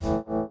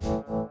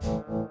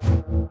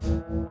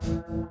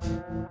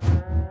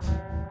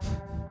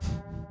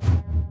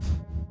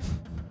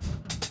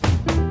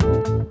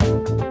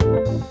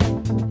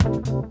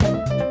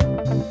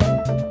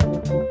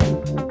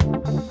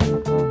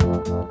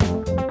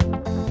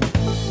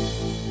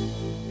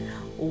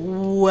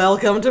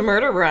Welcome to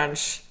Murder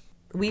Brunch.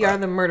 We are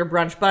the Murder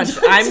Brunch Bunch.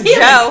 I'm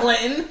Joe.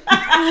 Clinton.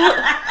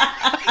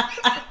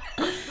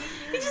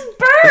 He just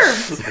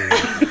burped.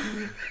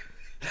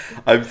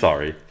 I'm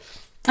sorry.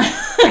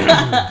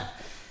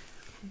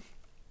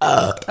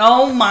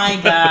 Oh my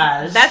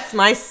gosh. That's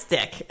my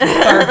stick.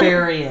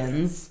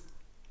 Barbarians.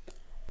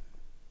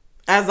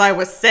 As I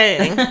was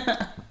saying,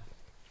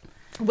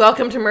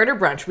 welcome to Murder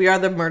Brunch. We are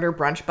the Murder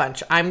Brunch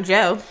Bunch. I'm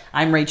Joe.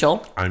 I'm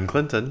Rachel. I'm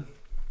Clinton.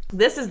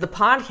 This is the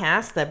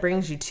podcast that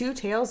brings you two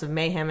tales of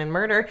mayhem and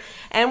murder,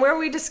 and where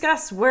we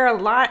discuss we're a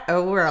liar.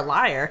 We're a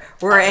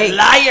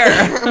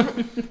liar.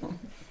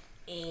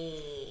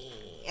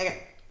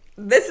 Okay.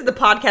 This is the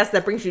podcast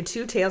that brings you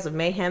two tales of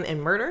mayhem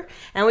and murder,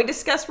 and we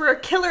discuss where a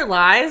killer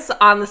lies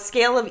on the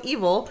scale of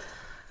evil,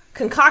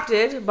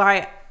 concocted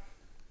by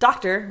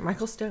Dr.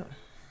 Michael Stone.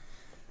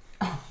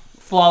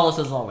 Flawless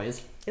as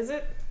always. Is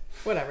it?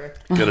 Whatever.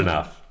 Good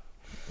enough.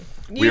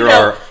 You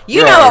know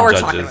what we're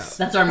talking about.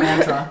 That's our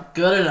mantra.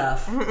 Good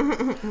enough.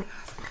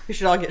 We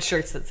should all get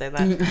shirts that say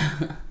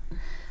that.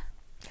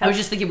 I was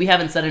just thinking we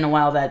haven't said in a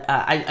while that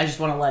I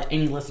just want to let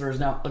any listeners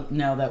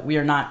know that we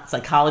are not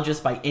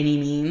psychologists by any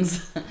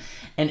means.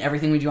 And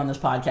everything we do on this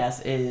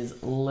podcast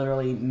is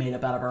literally made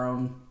up out of our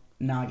own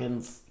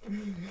noggins.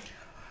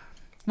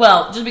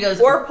 Well, just because...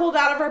 Or pulled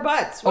out of our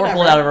butts. Whatever. Or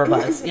pulled out of our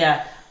butts,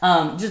 yeah.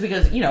 Just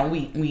because,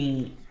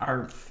 we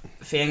are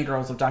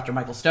fangirls of Dr.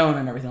 Michael Stone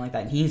and everything like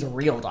that. And he's a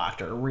real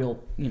doctor, a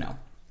real,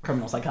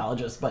 criminal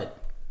psychologist. But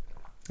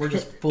we're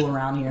just fooling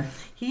around here.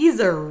 He's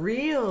a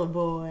real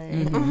boy.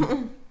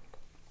 Mm-hmm.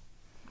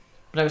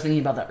 But I was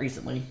thinking about that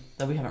recently,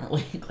 that we haven't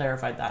really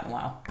clarified that in a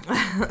while.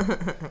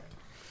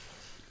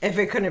 If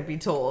it couldn't be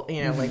told,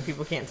 like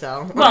people can't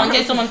tell. Well, in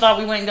case someone thought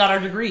we went and got our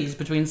degrees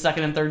between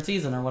second and third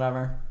season or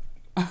whatever.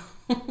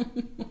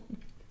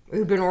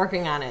 We've been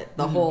working on it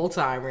the whole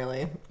time,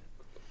 really.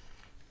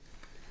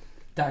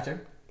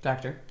 Doctor.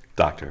 Doctor.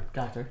 But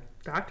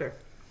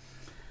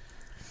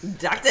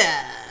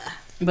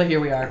here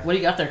we are. What do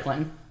you got there,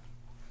 Clinton?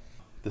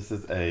 This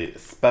is a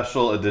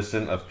special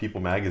edition of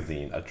People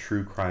Magazine, a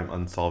true crime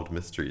unsolved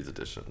mysteries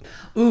edition.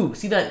 Ooh,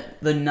 see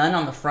that the nun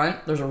on the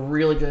front? There's a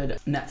really good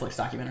Netflix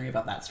documentary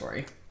about that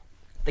story.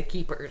 The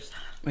Keepers.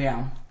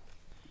 Yeah.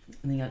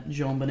 And you got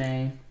Joan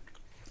Bonet.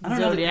 I don't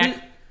Zodiac.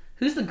 know.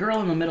 Who's the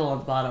girl in the middle at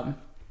the bottom?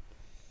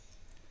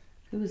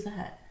 Who is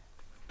that?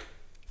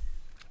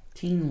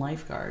 Teen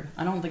lifeguard.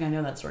 I don't think I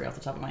know that story off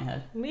the top of my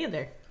head. Me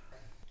either.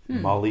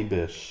 Molly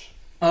Bish.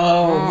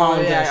 Oh,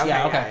 Molly Bish.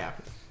 Yeah, okay. Yeah.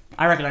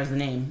 I recognize the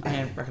name. I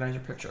didn't recognize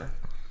your picture.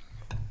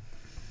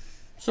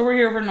 So we're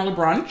here for another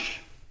brunch.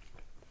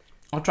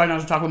 I'll try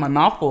not to talk with my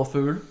mouth full of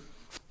food.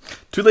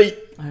 Too late.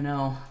 I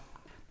know.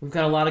 We've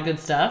got a lot of good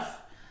stuff.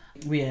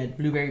 We had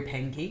blueberry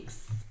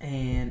pancakes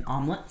and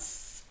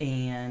omelets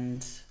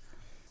and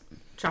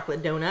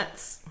Chocolate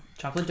donuts.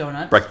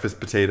 Breakfast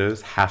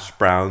potatoes, hash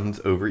browns,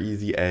 over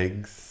easy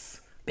eggs,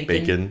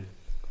 bacon.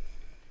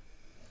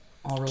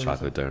 All really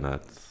chocolate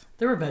donuts.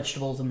 There were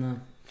vegetables in the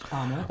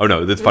omelet. Oh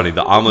no, that's funny.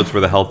 The omelets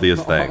were the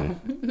healthiest thing.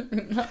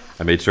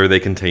 I made sure they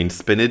contained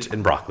spinach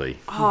and broccoli.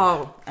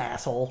 Oh,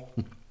 asshole.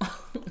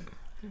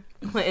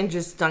 Clinton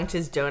just dunked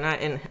his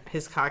donut in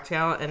his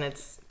cocktail, and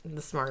it's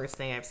the smartest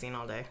thing I've seen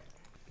all day.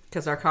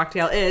 Because our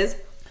cocktail is...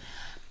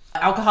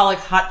 Alcoholic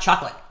hot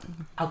chocolate.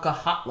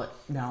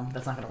 No,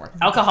 that's not going to work.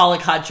 Alcoholic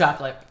hot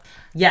chocolate.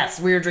 Yes,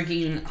 we're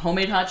drinking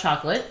homemade hot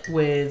chocolate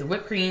with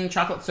whipped cream,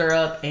 chocolate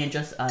syrup, and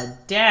just a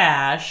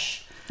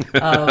dash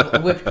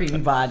of whipped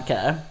cream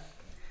vodka.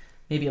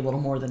 Maybe a little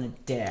more than a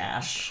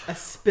dash. A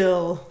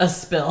spill.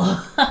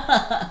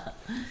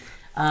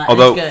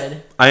 Although, it's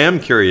good. I am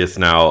curious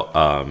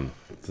now,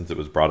 since it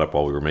was brought up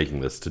while we were making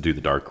this, to do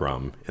the dark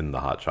rum in the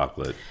hot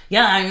chocolate.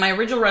 Yeah, my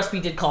original recipe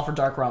did call for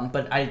dark rum,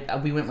 but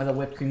we went with a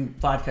whipped cream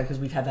vodka because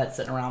we've had that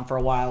sitting around for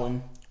a while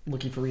and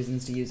looking for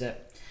reasons to use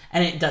it.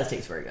 And it does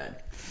taste very good.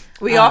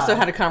 We also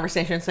had a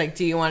conversation. It's like,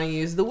 do you want to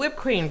use the whipped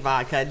cream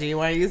vodka? Do you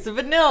want to use the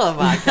vanilla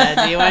vodka?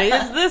 Do you want to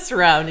use this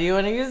rum? Do you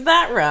want to use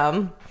that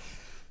rum?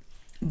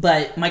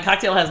 But my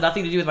cocktail has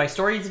nothing to do with my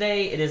story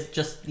today. It is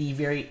just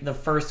the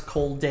first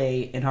cold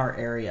day in our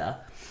area.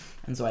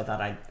 And so I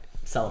thought I'd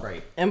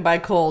celebrate. And by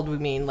cold, we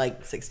mean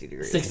like 60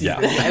 degrees. 60 Yeah.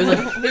 degrees.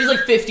 It was like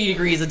 50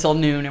 degrees until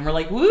noon. And we're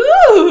like,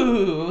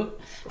 woo!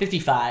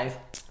 55.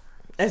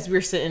 As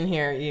we're sitting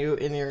here, you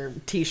in your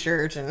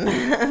t-shirt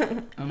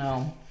and... Oh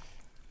no.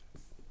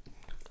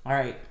 All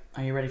right.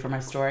 Are you ready for my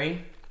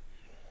story?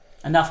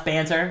 Enough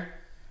banter?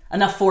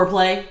 Enough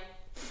foreplay?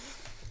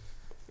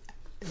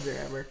 Is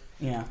there ever?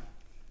 Yeah.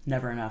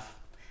 Never enough.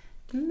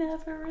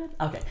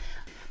 Okay.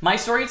 My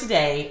story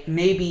today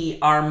may be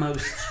our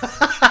most...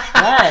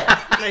 What?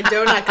 My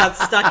donut got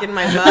stuck in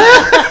my butt.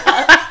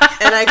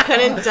 And I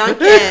couldn't dunk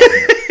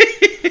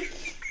it.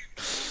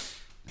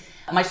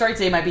 My story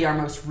today might be our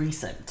most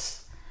recent.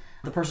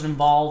 The person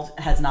involved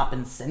has not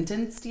been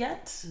sentenced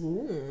yet.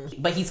 Ooh.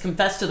 But he's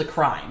confessed to the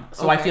crime.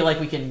 So okay. I feel like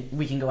we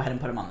can go ahead and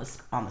put him on the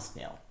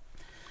scale.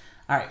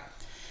 All right.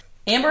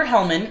 Amber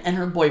Hellman and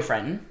her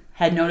boyfriend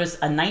had noticed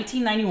a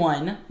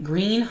 1991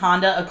 green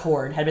Honda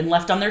Accord had been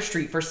left on their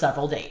street for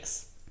several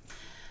days.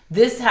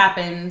 This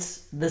happened,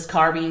 this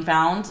car being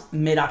found,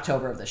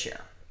 mid-October of this year.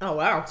 Oh,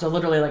 wow. So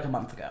literally like a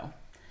month ago.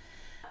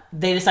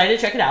 They decided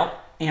to check it out,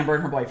 Amber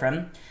and her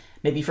boyfriend,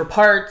 maybe for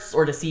parts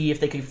or to see if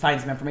they could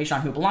find some information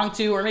on who it belonged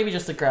to, or maybe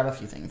just to grab a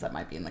few things that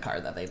might be in the car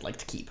that they'd like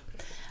to keep.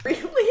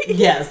 Really?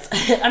 Yes.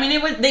 I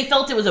mean, they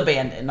felt it was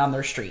abandoned on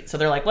their street. So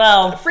they're like,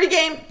 well... Free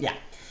game. Yeah.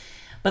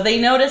 But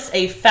they noticed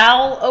a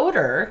foul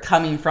odor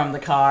coming from the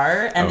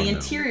car, and the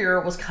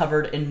interior was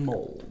covered in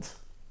mold.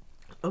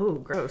 Oh,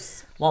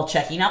 gross. While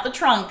checking out the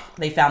trunk,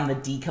 they found the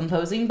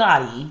decomposing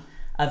body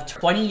of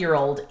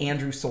 20-year-old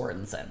Andrew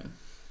Sorensen.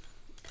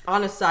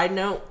 On a side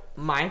note,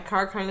 my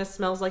car kind of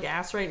smells like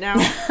ass right now.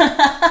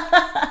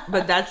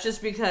 But that's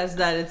just because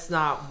that it's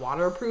not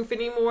waterproof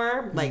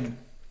anymore. Like,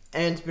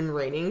 and it's been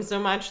raining so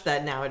much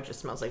that now it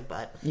just smells like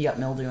butt. You got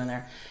mildew in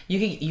there. You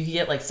could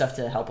get like stuff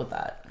to help with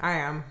that. I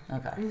am.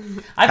 Okay.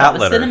 I bought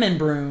the cinnamon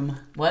broom.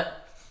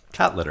 What?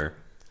 Cat litter.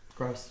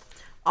 Gross.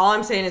 All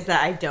I'm saying is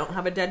that I don't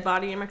have a dead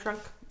body in my trunk.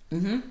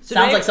 Mm-hmm. So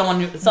sounds like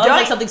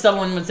something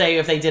someone would say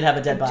if they did have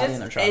a dead body in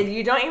their trunk.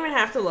 You don't even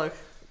have to look.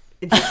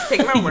 Just take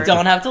my word. You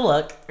don't have to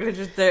look.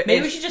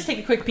 Maybe we should just take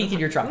a quick peek in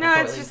your trunk. No,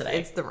 it's just today.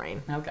 It's the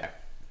rain. Okay.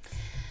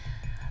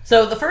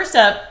 So the first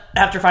step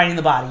after finding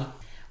the body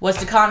was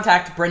to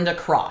contact Brenda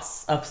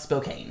Cross of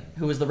Spokane,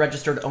 who was the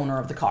registered owner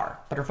of the car,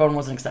 but her phone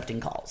wasn't accepting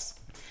calls.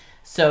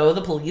 So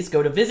the police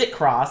go to visit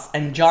Cross,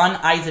 and John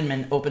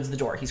Eisenman opens the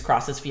door. He's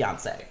Cross's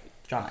fiance,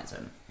 John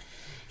Eisenman.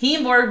 He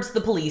informs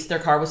the police their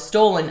car was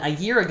stolen a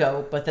year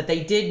ago, but that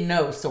they did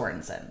know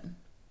Sorensen,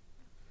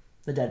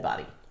 the dead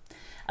body.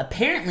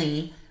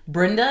 Apparently,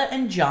 Brenda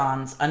and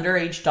John's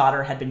underage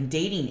daughter had been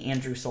dating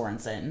Andrew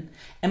Sorensen.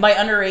 And by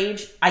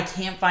underage, I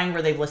can't find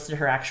where they've listed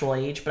her actual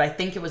age, but I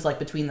think it was like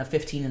between the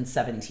 15 and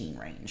 17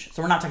 range.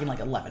 So we're not talking like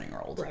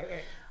 11-year-old. Right.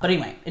 But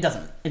anyway, it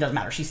doesn't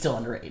matter. She's still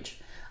underage.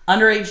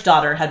 Underage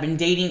daughter had been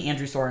dating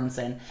Andrew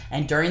Sorensen,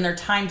 and during their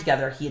time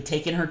together, he had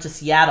taken her to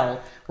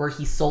Seattle, where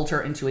he sold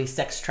her into a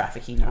sex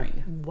trafficking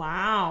ring.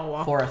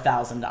 Wow. For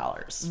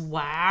 $1,000.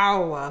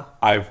 Wow.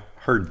 I've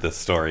heard this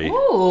story.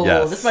 Ooh,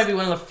 yes. This might be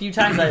one of the few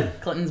times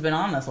that Clinton's been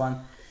on this one.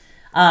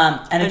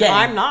 And again,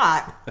 I'm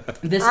not.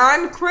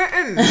 I'm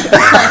Clinton.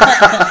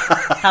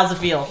 How's it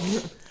feel?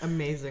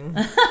 Amazing.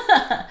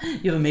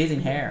 You have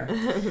amazing hair.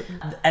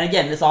 And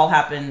again, this all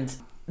happened.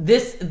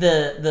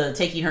 The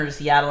taking her to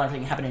Seattle and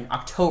everything happened in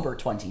October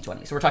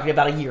 2020. So we're talking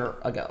about a year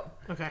ago.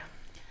 Okay.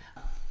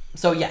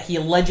 So yeah, he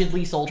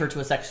allegedly sold her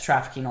to a sex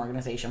trafficking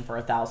organization for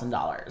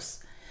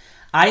 $1,000.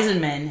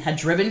 Eisenman had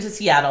driven to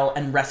Seattle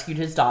and rescued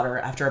his daughter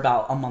after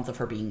about a month of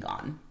her being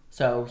gone.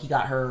 So he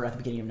got her at the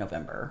beginning of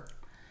November.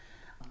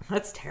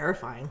 That's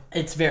terrifying.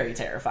 It's very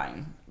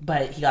terrifying.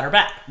 But he got her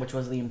back, which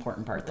was the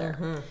important part there.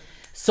 Mm-hmm.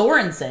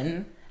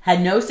 Sorensen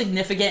had no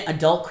significant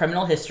adult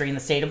criminal history in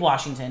the state of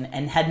Washington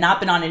and had not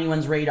been on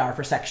anyone's radar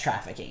for sex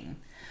trafficking.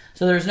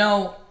 So there's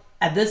no,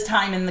 at this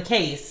time in the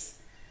case,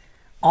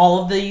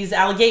 all of these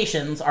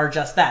allegations are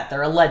just that.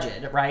 They're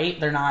alleged, right?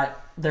 They're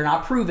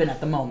not proven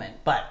at the moment,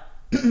 but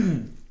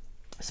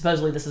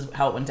supposedly this is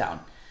how it went down.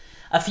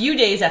 A few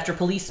days after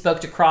police spoke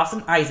to Cross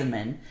and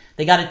Eisenman,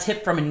 they got a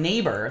tip from a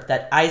neighbor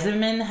that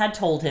Eisenman had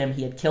told him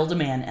he had killed a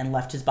man and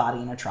left his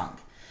body in a trunk.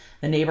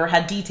 The neighbor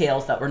had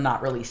details that were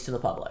not released to the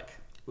public.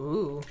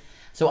 Ooh.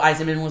 So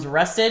Eisenman was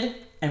arrested,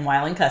 and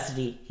while in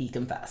custody, he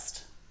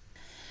confessed.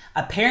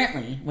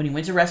 Apparently, when he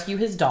went to rescue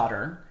his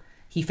daughter,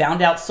 he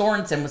found out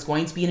Sorensen was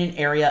going to be in an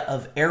area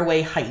of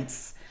Airway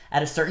Heights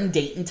at a certain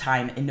date and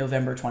time in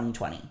November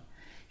 2020.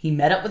 He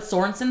met up with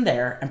Sorensen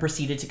there and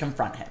proceeded to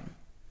confront him.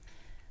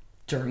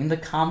 During the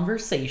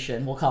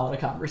conversation, we'll call it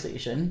a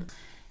conversation,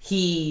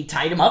 he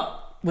tied him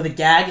up with a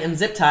gag and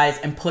zip ties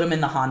and put him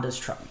in the Honda's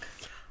trunk.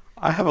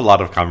 I have a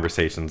lot of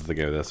conversations that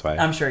go this way.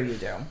 I'm sure you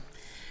do.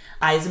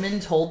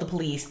 Eisenman told the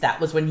police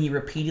that was when he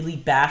repeatedly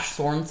bashed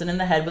Sorensen in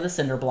the head with a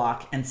cinder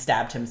block and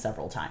stabbed him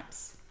several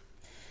times.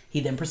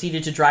 He then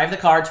proceeded to drive the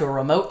car to a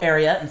remote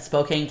area in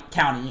Spokane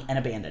County and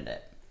abandoned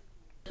it.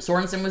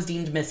 Sorensen was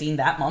deemed missing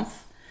that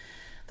month.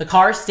 The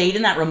car stayed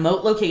in that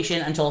remote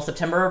location until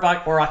September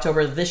or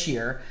October of this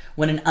year,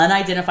 when an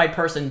unidentified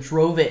person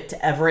drove it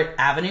to Everett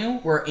Avenue,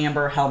 where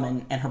Amber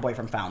Hellman and her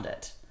boyfriend found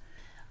it.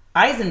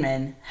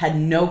 Eisenman had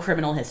no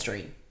criminal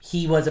history.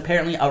 He was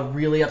apparently a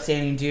really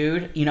upstanding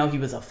dude. You know, he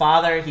was a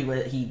father.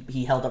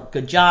 He held a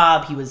good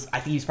job. I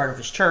think he was part of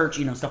his church,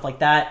 stuff like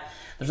that.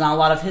 There's not a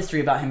lot of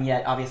history about him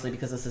yet, obviously,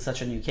 because this is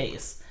such a new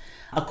case.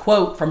 A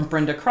quote from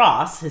Brenda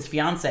Cross, his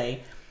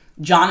fiance: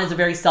 "John is a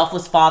very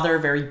selfless father,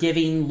 very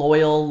giving,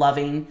 loyal,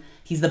 loving.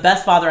 He's the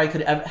best father I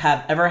could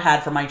have ever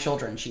had for my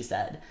children," she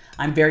said.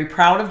 "I'm very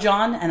proud of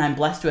John, and I'm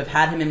blessed to have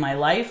had him in my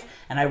life,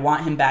 and I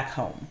want him back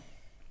home."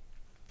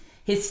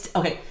 This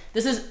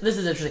is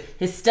interesting.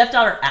 His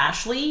stepdaughter,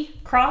 Ashley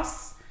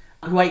Cross,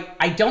 who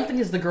I don't think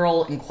is the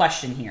girl in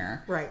question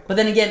here. Right. But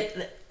then again,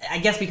 I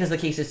guess because the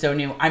case is so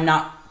new, I'm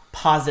not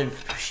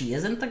positive she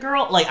isn't the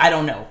girl. I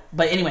don't know.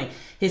 But anyway,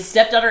 his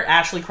stepdaughter,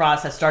 Ashley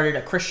Cross, has started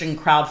a Christian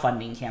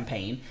crowdfunding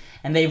campaign,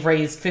 and they've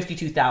raised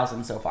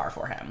 $52,000 so far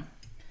for him.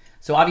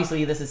 So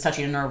obviously this is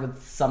touching a nerve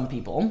with some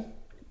people.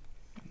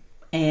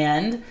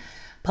 And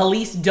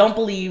Police don't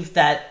believe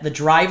that the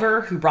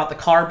driver who brought the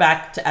car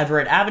back to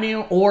Everett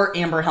Avenue or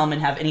Amber Hellman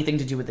have anything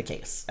to do with the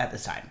case at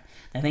this time.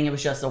 I think it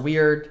was just a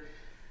weird,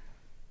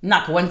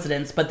 not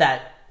coincidence, but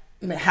that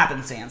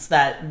happenstance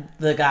that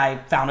the guy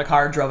found a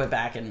car, drove it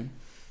back, and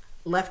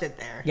left it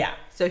there. Yeah.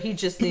 So he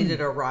just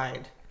needed a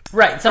ride.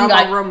 Right. From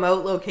a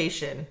remote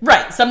location.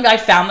 Right. Some guy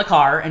found the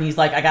car and he's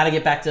like, I got to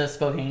get back to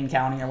Spokane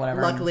County or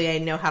whatever. Luckily, I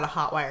know how to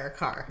hotwire a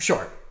car.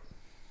 Sure.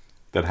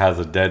 That has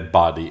a dead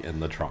body in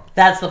the trunk.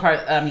 That's the part.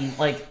 I mean,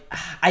 like,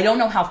 I don't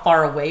know how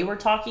far away we're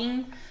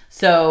talking.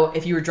 So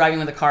if you were driving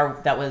with a car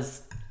that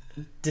was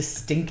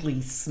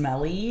distinctly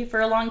smelly for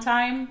a long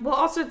time. Well,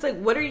 also, it's like,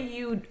 what are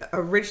you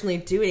originally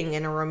doing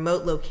in a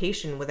remote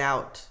location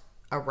without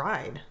a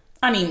ride?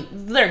 I mean,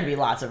 there could be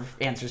lots of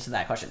answers to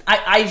that question.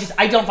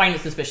 I don't find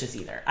it suspicious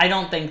either.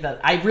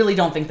 I really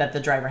don't think that the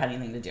driver had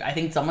anything to do. I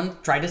think someone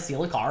tried to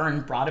steal a car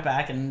and brought it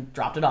back and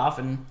dropped it off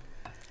and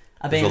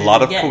There's a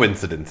lot of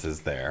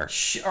coincidences there.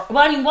 Sure. Well,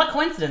 I mean, what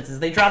coincidences?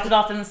 They dropped it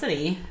off in the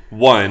city.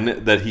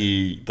 One, that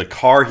the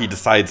car he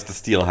decides to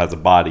steal has a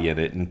body in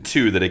it, and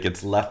two, that it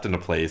gets left in a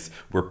place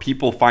where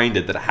people find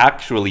it that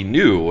actually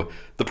knew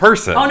the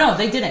person. Oh, no,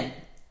 they didn't.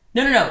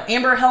 No.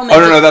 Amber Hellman. Oh,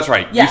 no, that's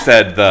right. Yeah. You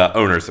said the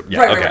owners. Yeah,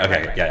 right,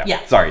 okay. Right.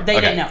 Yeah. Sorry. They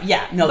okay. didn't know.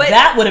 Yeah, no, but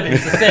that would have been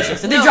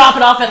suspicious. If they drop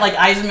it off at, like,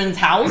 Eisenman's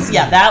house,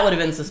 yeah, that would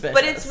have been suspicious.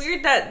 But it's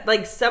weird that,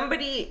 like,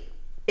 somebody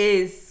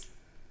is...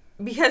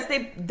 Because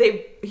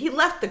he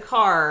left the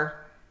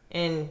car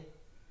in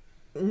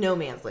no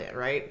man's land,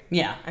 right?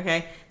 Yeah.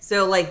 Okay.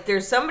 So, like,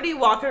 there's somebody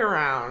walking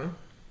around.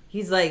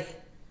 He's, like,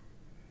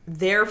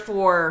 there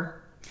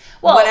for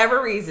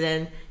whatever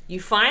reason.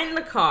 You find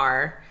the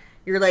car.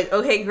 You're like,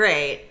 okay,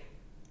 great.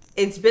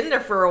 It's been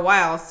there for a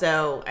while,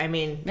 so, I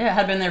mean... Yeah, it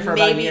had been there for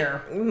about a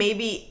year.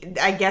 Maybe,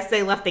 I guess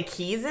they left the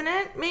keys in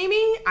it, maybe?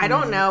 I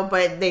don't know,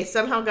 but they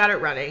somehow got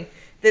it running.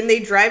 Then they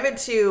drive it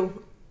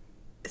to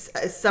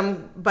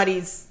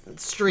somebody's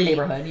street.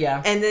 Neighborhood,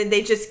 yeah. And then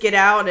they just get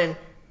out and,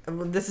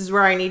 this is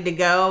where I need to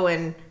go,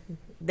 and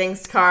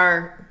thanks,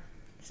 car,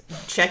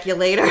 check you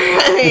later.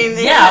 I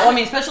mean... Yeah, well, I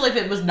mean, especially if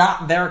it was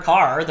not their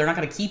car. They're not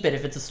going to keep it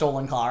if it's a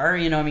stolen car,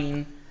 you know what I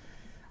mean?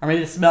 Or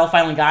maybe the smell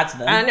finally got to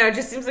them. I don't know. It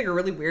just seems like a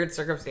really weird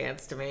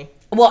circumstance to me.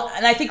 Well,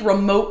 and I think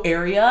remote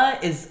area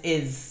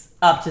is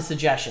up to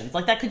suggestions.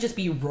 Like, that could just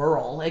be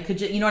rural. It could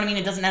just, you know what I mean?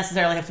 It doesn't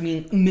necessarily have to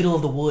be middle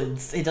of the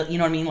woods. You know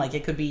what I mean? Like,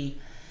 it could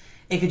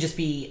just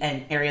be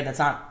an area that's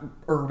not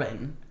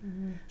urban.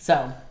 Mm-hmm.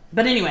 So,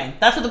 but anyway,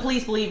 that's what the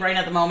police believe right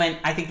at the moment.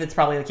 I think that's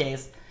probably the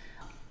case.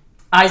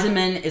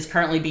 Eisenman is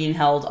currently being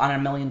held on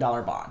 $1 million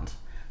bond.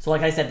 So,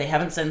 like I said, they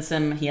haven't sentenced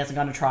him. He hasn't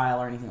gone to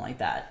trial or anything like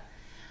that.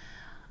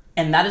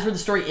 And that is where the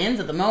story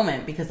ends at the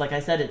moment because, like I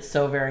said, it's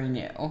so very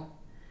new.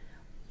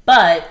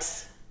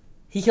 But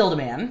he killed a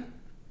man.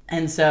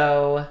 And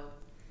so...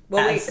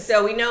 Well,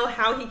 so we know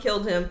how he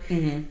killed him.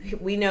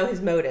 Mm-hmm. We know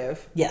his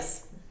motive.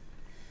 Yes.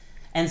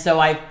 And so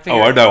I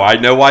figured... Oh, no. I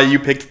know why you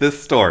picked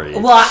this story.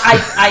 Well,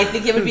 I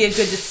think it would be a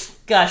good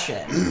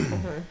discussion.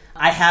 Mm-hmm.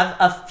 I have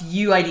a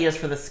few ideas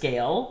for the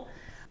scale.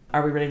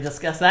 Are we ready to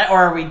discuss that?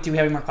 Or do we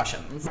have any more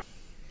questions?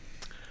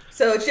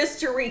 So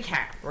just to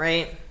recap,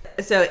 right?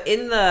 So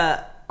in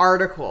the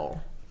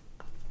article,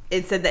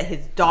 it said that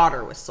his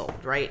daughter was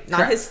sold, right? Not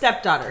Correct. his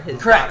stepdaughter,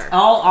 his Correct. daughter.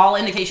 All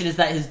indication is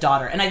that his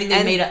daughter. And I think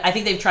I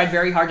think they've tried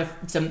very hard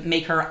to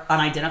make her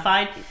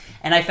unidentified.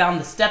 And I found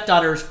the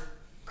stepdaughter's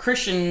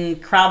Christian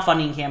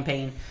crowdfunding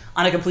campaign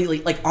on a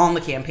completely, like, on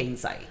the campaign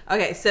site.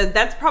 Okay, so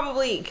that's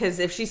probably because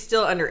if she's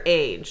still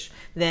underage,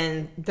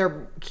 then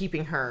they're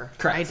keeping her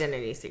Correct.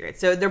 identity secret.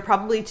 So they're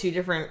probably two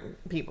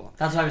different people.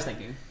 That's what I was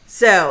thinking.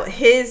 So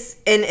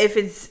if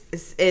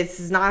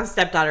it's not a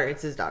stepdaughter,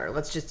 it's his daughter.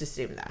 Let's just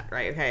assume that,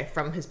 right? Okay,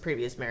 from his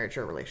previous marriage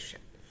or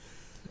relationship,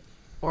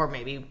 or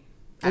maybe.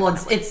 Well,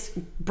 it's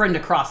Brenda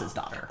Cross's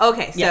daughter.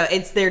 Okay, so Yeah.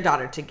 it's their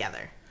daughter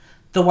together.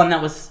 The one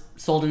that was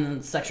sold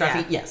in sex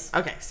trafficking. Yeah. Yes.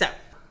 Okay,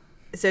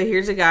 so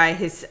here's a guy.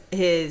 His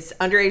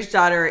underage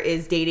daughter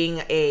is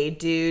dating a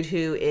dude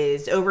who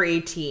is over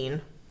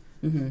 18.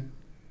 Mm-hmm.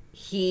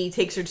 He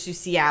takes her to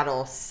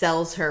Seattle,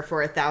 sells her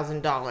for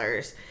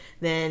 $1,000.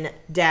 Then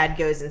dad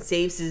goes and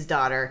saves his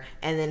daughter,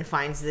 and then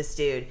finds this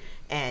dude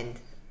and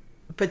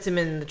puts him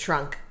in the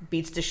trunk,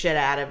 beats the shit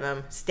out of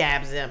him,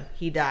 stabs him.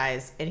 He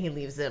dies, and he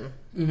leaves him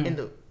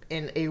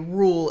in a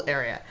rural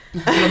area.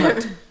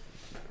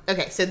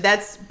 Okay, so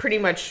that's pretty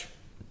much.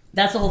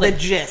 That's the whole the thing.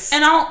 gist.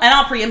 And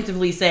I'll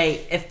preemptively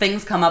say, if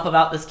things come up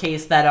about this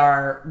case that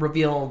are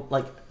revealed,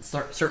 like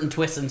certain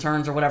twists and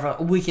turns or whatever,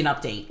 we can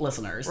update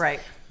listeners.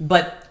 Right.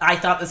 But I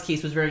thought this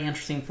case was very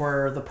interesting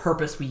for the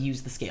purpose we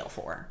use the scale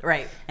for.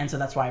 Right. And so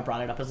that's why I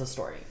brought it up as a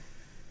story.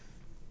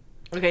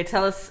 Okay,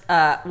 tell us.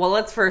 Well,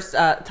 let's first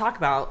talk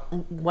about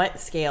what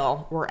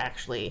scale we're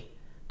actually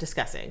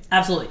discussing.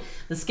 Absolutely.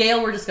 The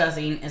scale we're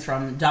discussing is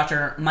from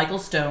Dr. Michael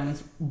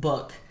Stone's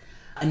book,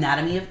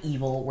 Anatomy of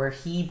Evil, where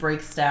he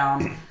breaks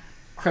down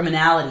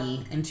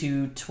criminality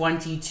into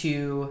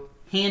 22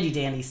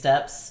 handy-dandy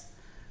steps.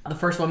 The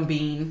first one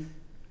being...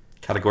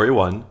 Category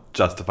 1,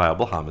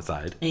 justifiable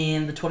homicide.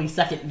 And the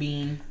 22nd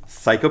being...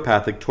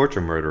 Psychopathic torture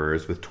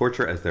murderers with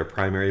torture as their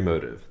primary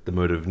motive. The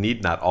motive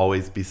need not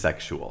always be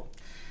sexual.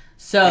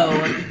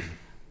 So,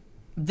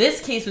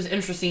 this case was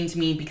interesting to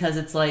me because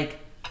it's like,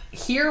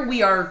 here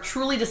we are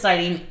truly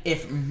deciding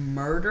if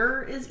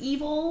murder is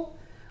evil,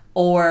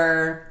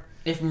 or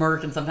if murder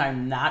can sometimes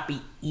not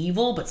be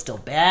evil but still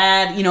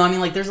bad. You know, I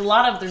mean, like, there's a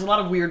lot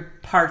of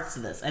weird parts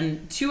to this.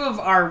 And two of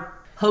our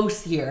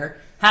hosts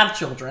here have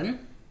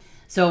children.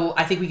 So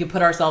I think we could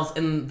put ourselves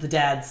in the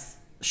dad's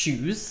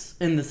shoes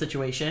in the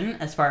situation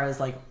as far as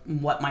like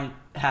what might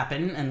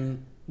happen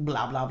and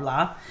blah, blah,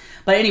 blah.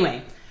 But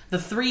anyway,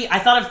 I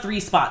thought of 3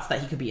 spots that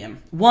he could be in.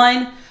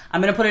 One,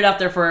 I'm going to put it out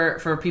there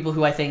for people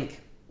who I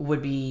think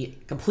would be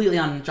completely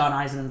on John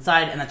Eisenman's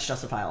side, and that's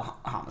justifiable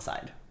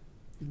homicide.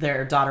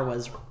 Their daughter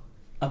was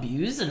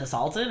abused and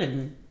assaulted,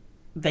 and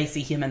they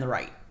see him in the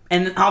right.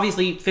 And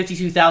obviously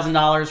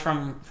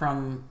 $52,000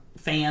 from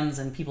fans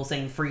and people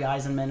saying free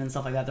Eisenman and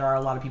stuff like that. There are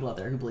a lot of people out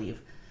there who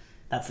believe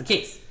that's the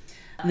case.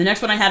 And the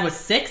next one I had was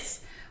 6,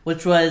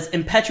 which was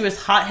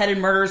impetuous, hot-headed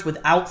murders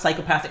without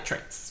psychopathic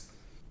traits.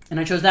 And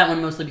I chose that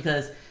one mostly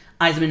because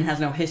Eisenman has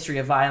no history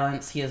of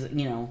violence. He has,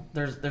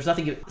 there's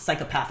nothing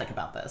psychopathic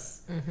about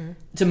this,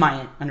 to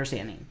my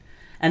understanding.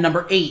 And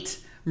number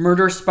 8,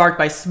 murder sparked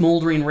by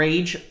smoldering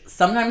rage,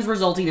 sometimes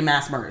resulting in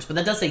mass murders. But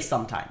that does say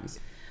sometimes.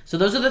 So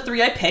those are the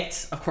 3 I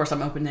picked. Of course,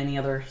 I'm open to any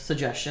other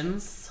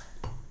suggestions.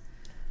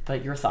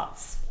 But your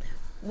thoughts?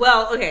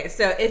 Well, okay,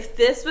 so if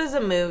this was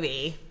a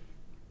movie...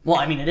 Well,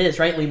 I mean, it is,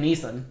 right? Liam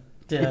Neeson.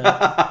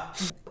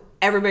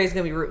 Everybody's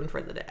going to be rooting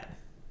for the dad.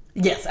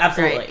 Yes,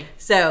 absolutely. Right?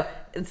 So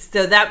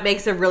that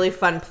makes a really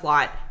fun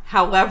plot.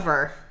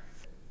 However,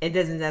 it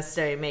doesn't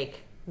necessarily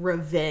make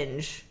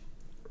revenge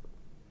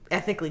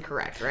ethically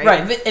correct, right?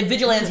 Right.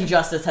 Vigilante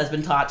justice has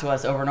been taught to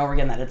us over and over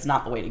again that it's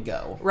not the way to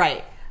go.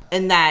 Right.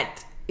 And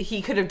that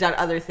he could have done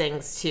other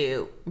things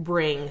to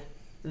bring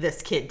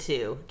this kid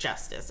to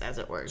justice, as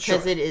it were,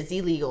 because it is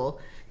illegal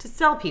to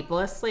sell people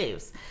as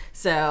slaves.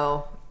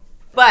 So,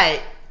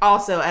 but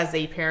also as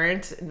a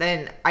parent,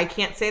 then I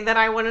can't say that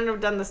I wouldn't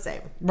have done the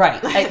same.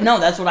 Right. No,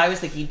 that's what I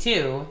was thinking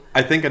too.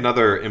 I think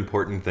another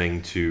important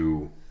thing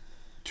to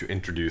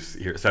introduce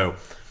here. So,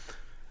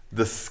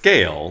 the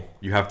scale,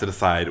 you have to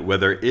decide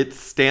whether it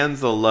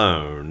stands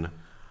alone,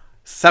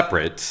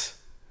 separate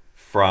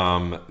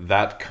from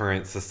that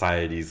current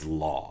society's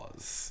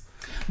laws.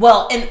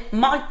 Well,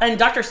 and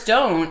Dr.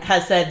 Stone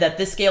has said that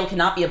this scale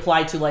cannot be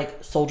applied to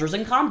like soldiers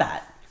in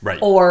combat. Right.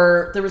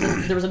 Or there was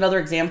another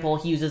example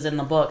he uses in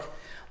the book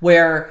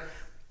where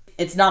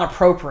it's not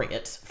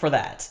appropriate for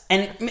that.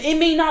 And it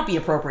may not be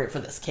appropriate for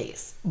this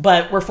case,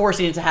 but we're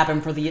forcing it to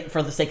happen for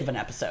the sake of an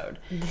episode.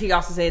 Did he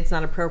also say it's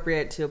not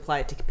appropriate to apply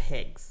it to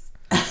pigs?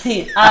 I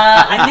think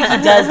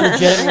he does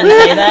legitimately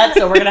say that,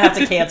 so we're going to have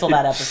to cancel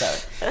that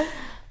episode.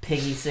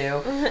 Piggy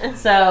Sue.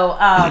 So,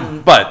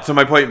 so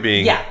my point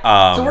being,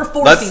 so we're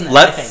forcing this.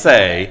 Let's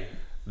say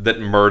that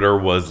murder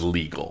was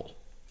legal.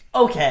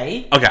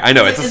 Okay, I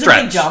know it's a stretch,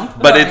 a big jump,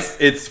 but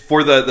it's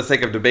for the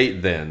sake of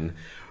debate then,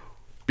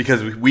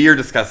 because we are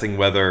discussing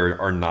whether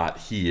or not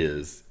he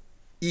is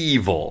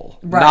evil,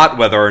 not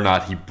whether or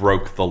not he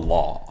broke the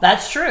law.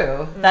 That's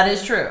true. That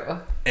is true.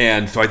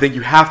 And so I think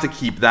you have to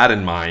keep that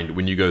in mind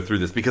when you go through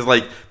this, because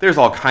like there's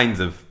all kinds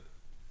of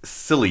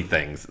silly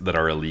things that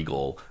are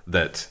illegal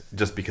that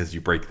just because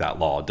you break that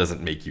law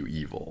doesn't make you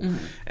evil.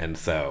 And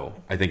so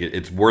I think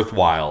it's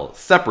worthwhile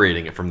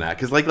separating it from that,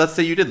 because like let's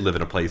say you did live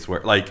in a place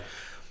where like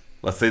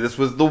let's say this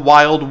was the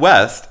Wild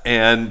West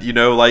and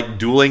like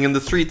dueling in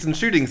the streets and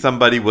shooting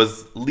somebody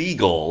was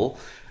legal,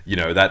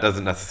 that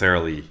doesn't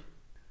necessarily,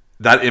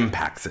 that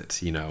impacts it,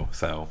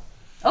 so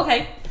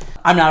okay,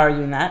 I'm not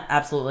arguing that.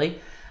 Absolutely.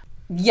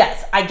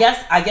 Yes, I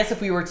guess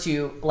if we were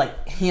to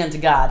like hand to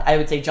God, I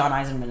would say John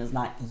Eisenman is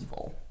not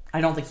evil.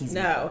 I don't think he's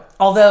evil.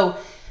 Although,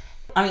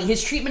 I mean,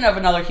 his treatment of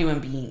another human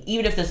being,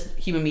 even if this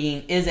human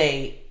being is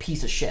a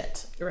piece of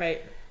shit,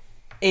 right,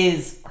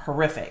 is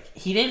horrific.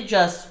 He didn't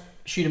just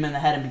shoot him in the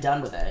head and be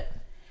done with it.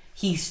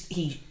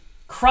 He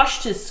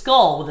crushed his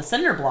skull with a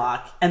cinder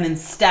block and then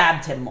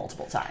stabbed him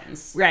multiple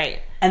times. Right.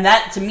 And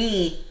that, to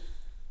me,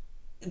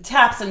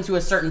 taps into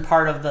a certain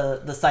part of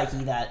the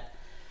psyche that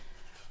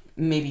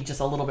maybe just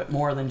a little bit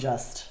more than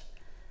just,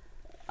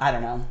 I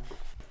don't know,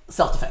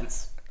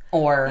 self-defense.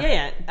 Or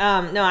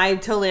no, I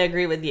totally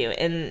agree with you.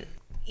 And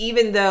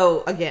even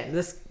though, again,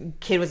 this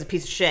kid was a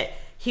piece of shit,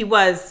 he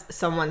was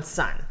someone's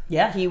son.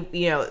 Yeah. He,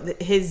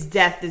 his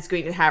death is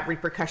going to have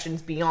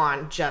repercussions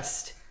beyond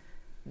just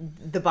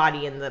the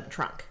body in the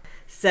trunk.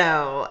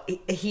 So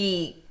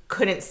he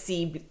couldn't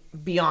see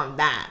beyond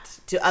that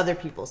to other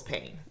people's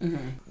pain.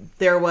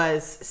 There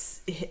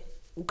was,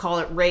 call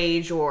it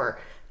rage or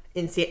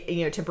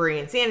temporary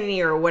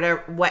insanity or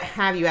whatever, what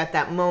have you. At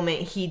that moment,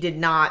 he did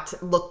not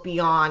look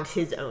beyond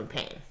his own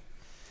pain.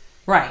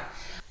 Right.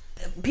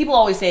 People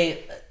always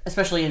say,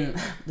 especially in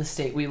the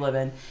state we live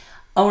in,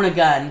 own a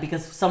gun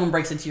because if someone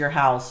breaks into your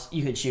house,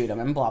 you could shoot them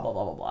and blah, blah,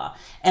 blah, blah, blah.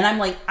 And I'm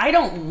like, I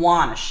don't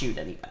want to shoot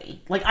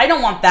anybody. Like, I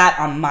don't want that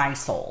on my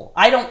soul.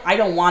 I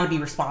don't want to be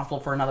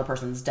responsible for another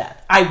person's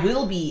death. I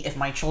will be if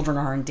my children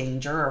are in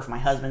danger or if my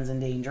husband's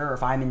in danger or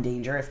if I'm in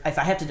danger. If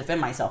I have to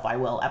defend myself, I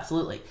will,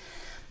 absolutely.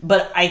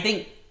 But I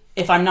think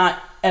if I'm not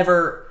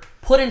ever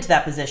put into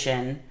that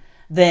position,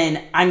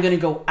 then I'm going to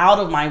go out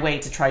of my way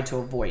to try to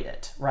avoid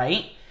it,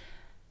 right?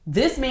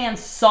 This man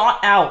sought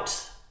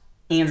out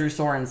Andrew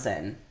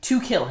Sorensen to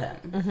kill him.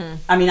 Mm-hmm.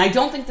 I mean, I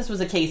don't think this was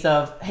a case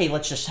of, hey,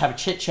 let's just have a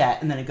chit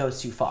chat and then it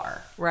goes too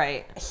far.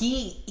 Right.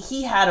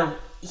 He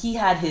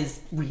had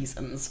his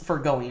reasons for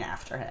going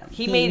after him.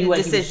 He made a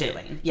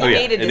decision. Yeah. He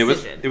made a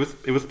decision. And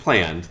it was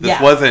planned. This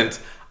wasn't,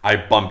 I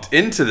bumped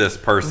into this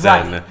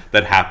person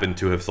that happened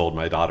to have sold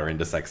my daughter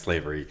into sex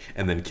slavery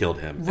and then killed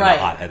him in a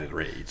hot-headed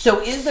rage.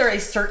 So is there a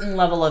certain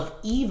level of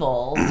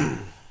evil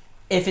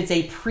if it's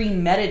a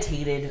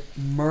premeditated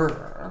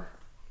murder?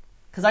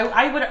 Because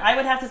I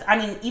would have to, I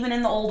mean, even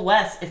in the Old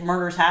West, if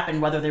murders happened,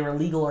 whether they were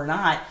legal or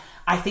not,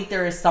 I think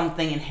there is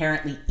something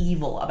inherently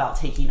evil about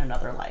taking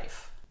another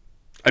life.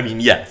 I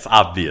mean, yes,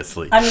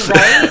 obviously. I mean,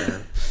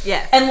 right?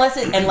 Yes.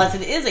 Unless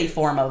it is a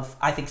form of,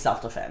 I think,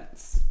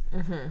 self-defense.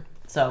 Mm-hmm.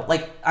 So,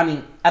 like, I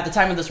mean, at the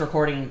time of this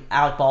recording,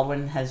 Alec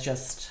Baldwin has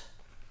just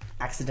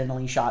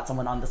accidentally shot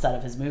someone on the set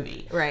of his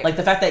movie. Right. Like,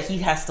 the fact that he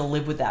has to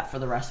live with that for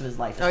the rest of his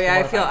life is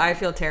horrifying. I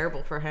feel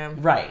terrible for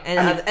him. Right.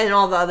 And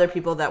all the other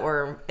people that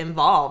were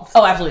involved.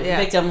 Oh, absolutely. Yeah.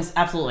 Victims,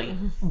 absolutely.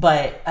 Mm-hmm.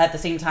 But at the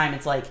same time,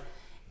 it's like,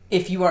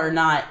 if you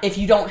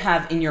don't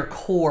have in your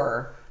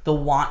core the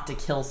want to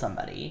kill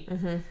somebody,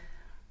 mm-hmm.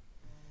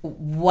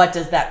 what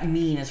does that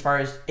mean as far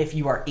as if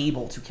you are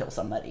able to kill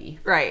somebody?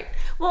 Right.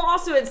 Well,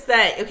 also it's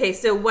that, okay,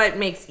 so what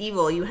makes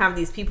evil? You have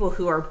these people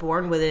who are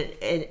born with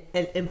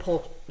an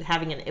impulse,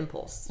 having an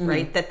impulse, mm-hmm.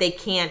 right? That they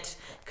can't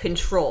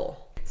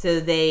control. So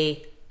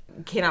they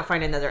cannot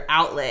find another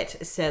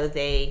outlet. So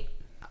they,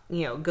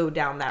 go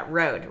down that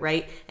road,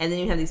 right? And then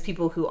you have these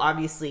people who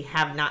obviously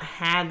have not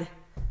had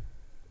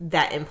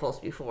that impulse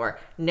before,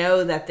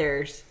 know that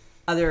there's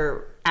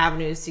other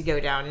avenues to go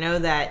down, know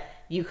that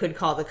you could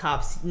call the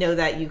cops, know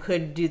that you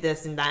could do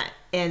this and that,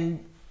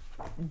 and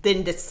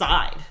then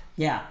decide.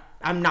 Yeah.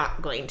 I'm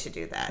not going to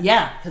do that.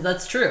 Yeah, because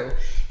that's true.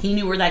 He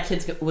knew where that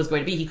kid was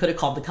going to be. He could have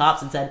called the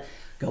cops and said,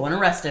 go and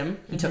arrest him.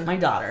 He took my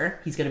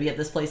daughter. He's going to be at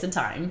this place and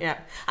time. Yeah.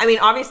 I mean,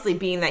 obviously,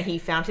 being that he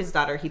found his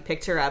daughter, he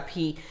picked her up,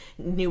 he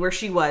knew where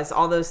she was,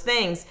 all those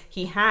things,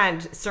 he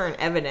had certain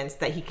evidence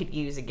that he could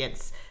use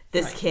against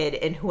this kid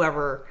and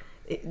whoever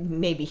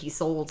maybe he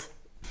sold.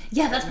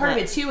 Yeah, that's part of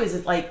it, too, is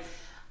it like,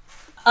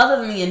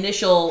 other than the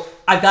initial,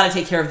 I've got to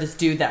take care of this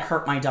dude that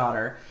hurt my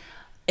daughter,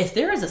 if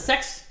there is a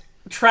sex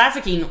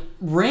trafficking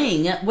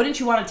ring, wouldn't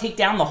you want to take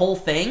down the whole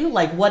thing?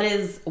 Like, why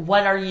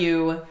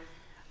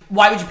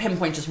would you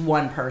pinpoint just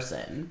one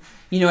person?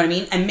 You know what I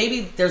mean? And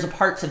maybe there's a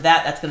part to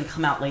that that's going to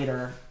come out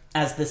later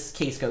as this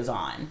case goes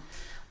on.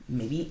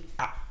 Maybe,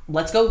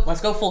 let's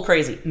go full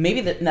crazy.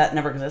 Maybe that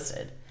never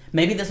existed.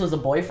 Maybe this was a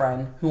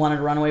boyfriend who wanted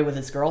to run away with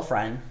his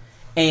girlfriend,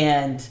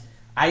 and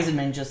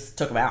Eisenman just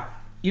took him out.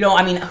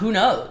 I mean, who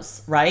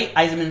knows, right?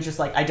 Eisenman's just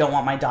like, I don't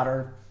want my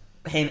daughter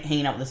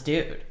hanging out with this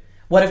dude.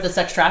 What if the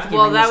sex trafficking?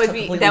 Well, that would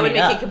make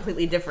it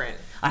completely different.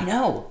 I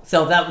know.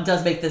 So that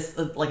does make this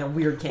like a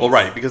weird case. Well,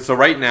 right, because so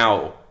right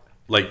now,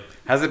 like,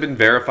 has it been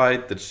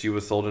verified that she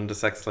was sold into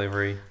sex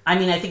slavery? I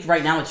mean, I think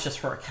right now it's just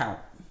her account.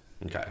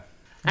 Okay.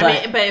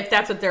 But if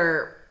that's what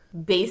they're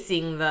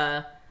basing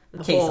the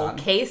whole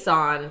case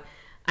on,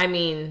 I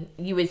mean,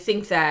 you would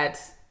think that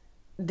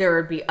there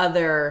would be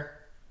other.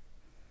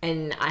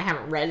 And I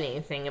haven't read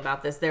anything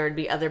about this. There would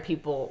be other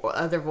people,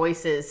 other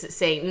voices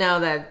saying,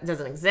 no, that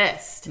doesn't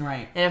exist.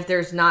 Right. And if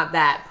there's not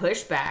that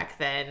pushback,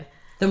 then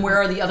where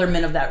are the other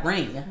men of that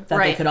ring that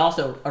they could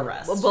also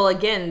arrest? Well,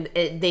 again,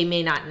 they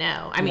may not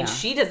know. I mean,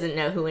 she doesn't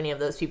know who any of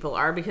those people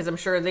are because I'm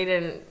sure they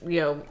didn't,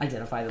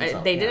 identify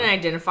themselves. They didn't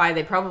identify.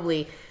 They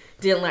probably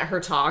didn't let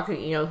her talk.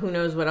 Who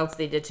knows what else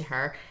they did to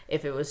her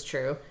if it was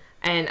true.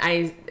 And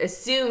I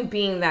assume,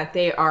 being that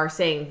they are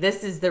saying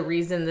this is the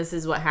reason, this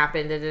is what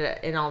happened,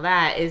 and all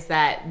that, is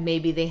that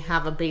maybe they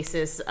have a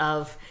basis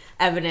of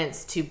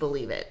evidence to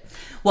believe it.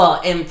 Well,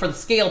 and for the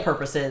scale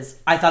purposes,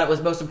 I thought it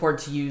was most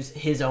important to use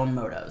his own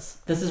motives.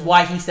 This is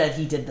why he said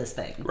he did this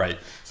thing. Right.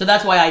 So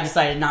that's why I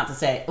decided not to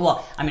say,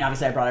 well, I mean,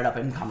 obviously I brought it up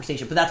in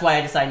conversation, but that's why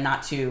I decided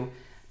not to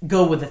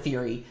go with the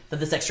theory that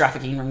the sex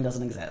trafficking ring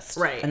doesn't exist.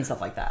 Right. And stuff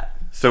like that.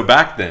 So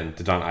back then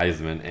to Don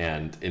Eisenman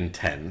and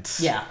intent.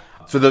 Yeah.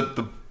 So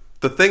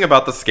the thing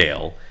about the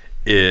scale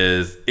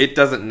is it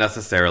doesn't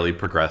necessarily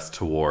progress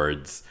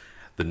towards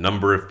the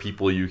number of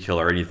people you kill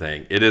or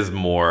anything. It is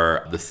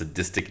more the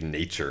sadistic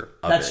nature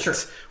of it. That's true.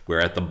 Where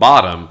at the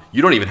bottom,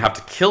 you don't even have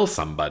to kill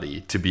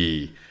somebody to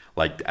be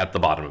like at the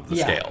bottom of the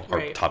scale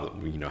or top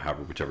of,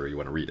 however, whichever you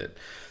want to read it.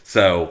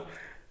 So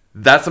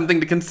that's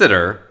something to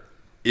consider.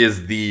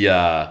 Is the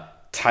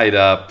tied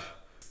up,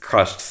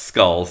 crushed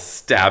skull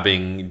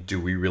stabbing?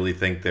 Do we really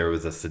think there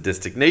was a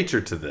sadistic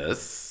nature to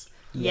this?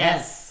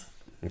 Yes.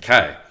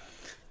 Okay.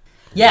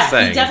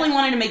 Yeah, he definitely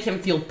wanted to make him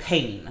feel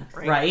pain,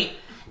 right?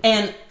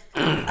 And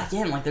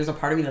again, like, there's a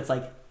part of me that's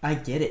like, I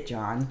get it,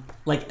 John.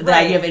 Like, the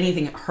Right. idea of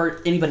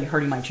anybody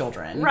hurting my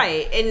children.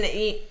 Right.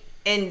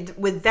 And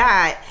with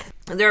that,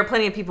 there are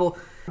plenty of people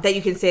that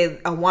you can say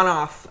a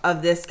one-off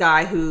of this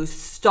guy who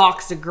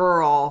stalks a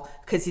girl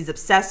because he's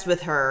obsessed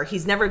with her.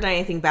 He's never done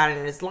anything bad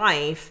in his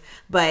life,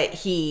 but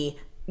he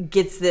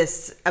gets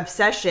this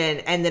obsession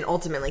and then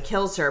ultimately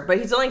kills her. But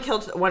he's only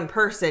killed one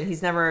person.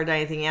 He's never done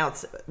anything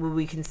else. Would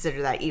we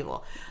consider that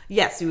evil?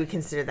 Yes, we would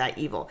consider that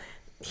evil.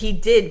 He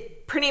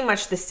did pretty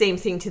much the same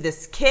thing to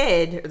this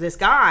kid, or this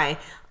guy.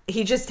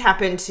 He just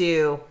happened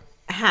to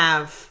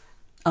have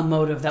A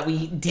motive that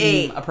we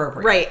deem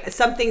appropriate. Right.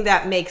 Something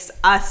that makes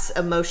us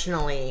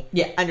emotionally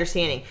Yeah.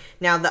 understanding.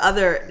 Now, the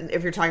other,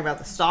 if you're talking about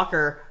the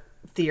stalker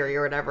theory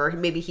or whatever,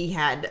 maybe he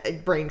had a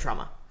brain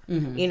trauma.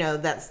 Mm-hmm. You know,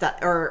 that's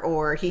that,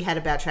 or he had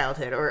a bad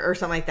childhood or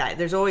something like that.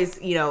 There's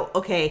always, you know,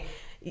 okay,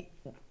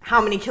 how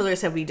many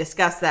killers have we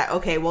discussed that?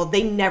 Okay, well,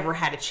 they never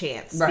had a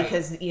chance Right.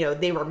 because, you know,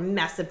 they were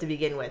messed up to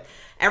begin with.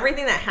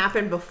 Everything that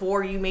happened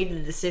before you made the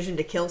decision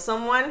to kill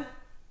someone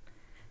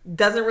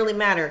doesn't really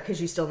matter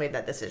because you still made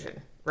that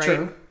decision, right?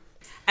 True.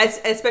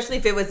 Especially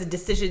if it was a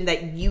decision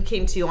that you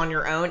came to on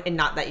your own and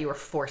not that you were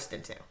forced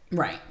into.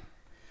 Right.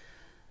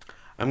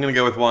 I'm going to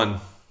go with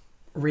 1.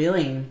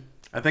 Really?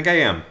 I think I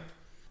am.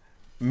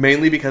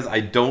 Mainly because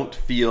I don't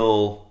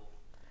feel...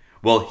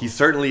 Well, he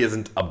certainly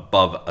isn't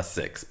above a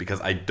 6 because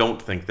I don't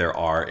think there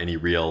are any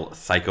real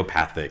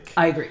psychopathic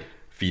I agree.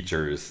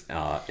 features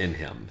in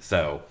him.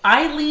 So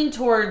I lean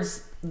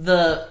towards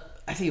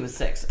I think it was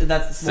 6.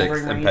 That's the 6,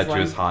 smoldering range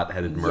impetuous, one.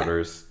 hot-headed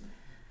murders.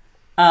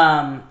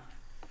 Oh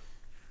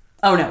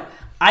no.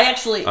 I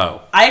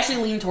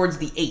actually lean towards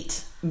the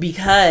 8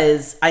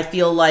 because I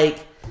feel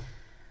like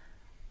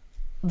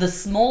the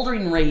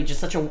smoldering rage is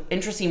such an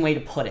interesting way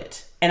to put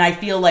it. And I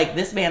feel like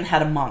this man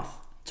had a month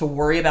to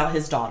worry about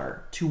his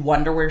daughter, to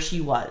wonder where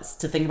she was,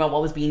 to think about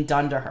what was being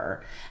done to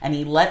her. And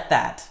he let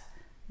that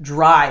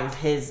drive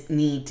his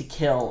need to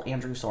kill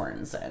Andrew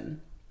Sorensen.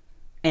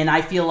 And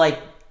I feel like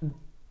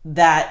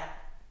that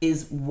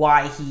is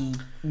why he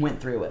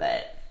went through with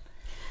it.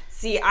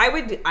 See, I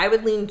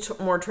would lean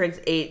more towards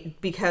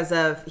 8 because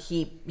of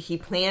he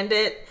planned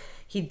it,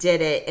 he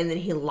did it, and then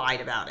he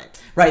lied about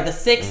it. Right, the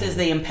 6 is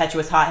the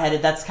impetuous,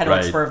 hot-headed. That's kind of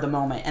like Right. spur of the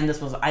moment. And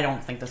I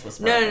don't think this was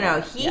spur of the No.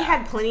 moment. He Yeah.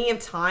 had plenty of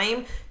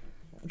time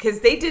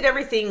because they did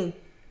everything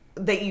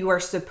that you are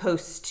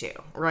supposed to,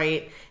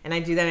 right? And I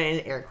do that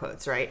in air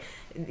quotes, right?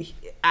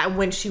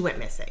 When she went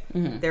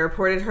missing. They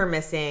reported her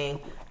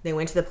missing. They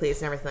went to the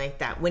police and everything like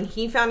that. When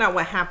he found out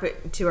what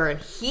happened to her and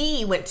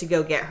he went to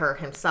go get her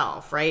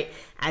himself, right?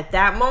 At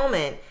that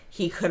moment,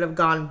 he could have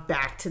gone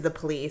back to the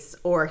police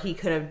or he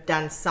could have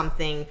done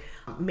something,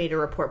 made a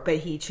report, but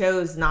he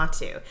chose not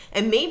to.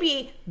 And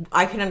maybe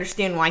I can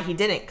understand why he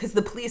didn't because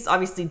the police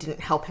obviously didn't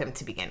help him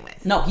to begin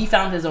with. No, he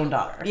found his own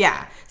daughter.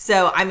 Yeah.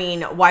 So, I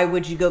mean, why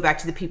would you go back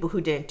to the people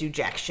who didn't do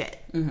jack shit?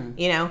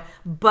 You know?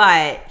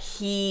 But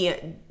he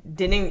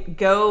didn't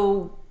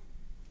go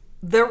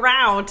the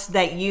route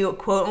that you,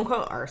 quote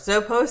unquote, are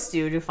supposed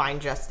to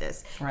find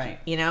justice. Right.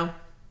 You know?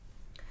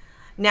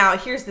 Now,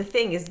 here's the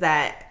thing is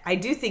that I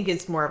do think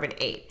it's more of an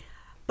 8.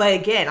 But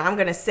again, I'm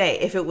going to say,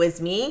 if it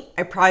was me,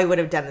 I probably would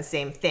have done the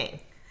same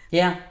thing.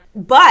 Yeah.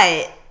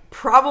 But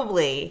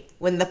probably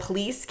when the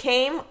police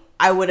came,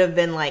 I would have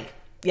been like,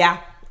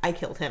 yeah, I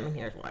killed him and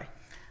here's why.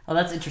 Oh,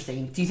 that's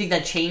interesting. Do you think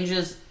that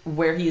changes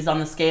where he's on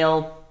the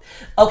scale?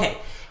 Okay.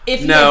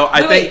 If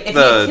I think if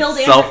the he killed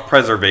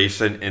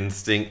self-preservation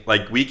instinct,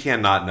 like, we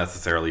cannot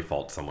necessarily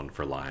fault someone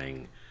for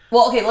lying.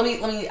 Well, okay, let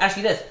me ask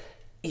you this.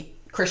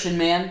 Christian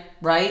man,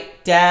 right?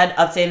 Dad,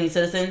 upstanding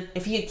citizen.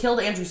 If he had killed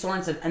Andrew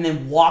Sorensen and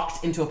then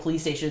walked into a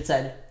police station and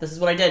said, this is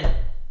what I did.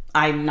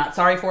 I'm not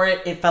sorry for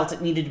it. It felt it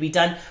needed to be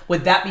done.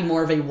 Would that be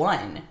more of a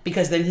 1?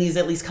 Because then he's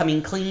at least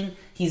coming clean.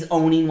 He's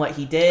owning what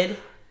he did.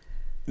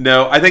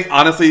 No, I think,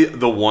 honestly,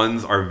 the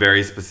ones are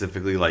very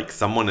specifically, like,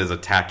 someone is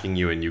attacking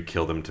you and you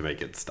kill them to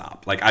make it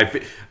stop. Like,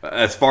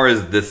 as far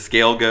as this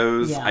scale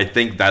goes, Yeah. I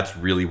think that's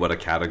really what a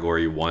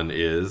category 1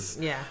 is.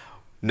 Yeah.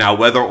 Now,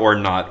 whether or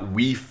not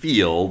we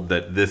feel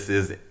that this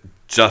is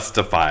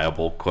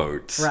justifiable,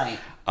 quotes, Right.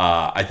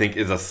 I think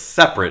is a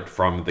separate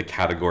from the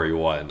category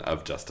 1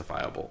 of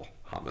justifiable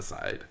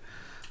homicide.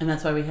 And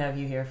that's why we have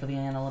you here for the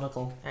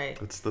analytical. Right.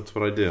 That's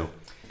what I do.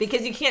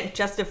 Because you can't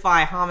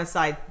justify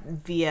homicide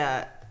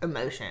via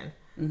emotion.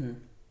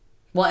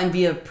 Well, and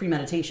via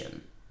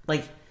premeditation.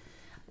 Like,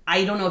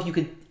 I don't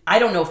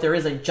know if there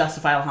is a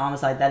justifiable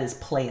homicide that is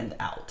planned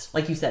out.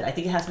 Like you said, I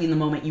think it has to be in the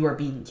moment you are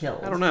being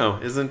killed. I don't know.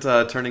 Isn't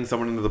turning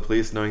someone into the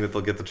police knowing that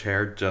they'll get the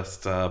chair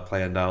just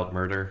planned out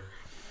murder?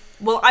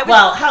 Well,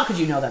 how could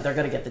you know that they're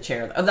going to get the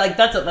chair? Like,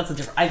 that's a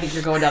different... I think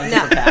you're going down a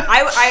no, different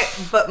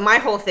path. but my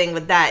whole thing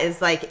with that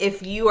is like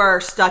if you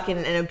are stuck in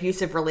an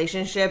abusive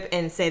relationship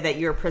and say that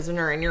you're a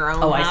prisoner in your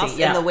own I house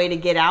see, yeah. and the way to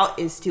get out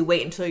is to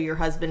wait until your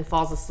husband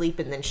falls asleep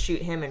and then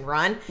shoot him and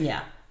run,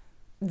 Yeah.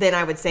 then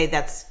I would say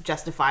that's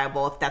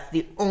justifiable if that's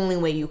the only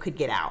way you could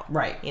get out.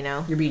 Right. You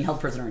know? You're being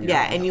held prisoner in your Yeah,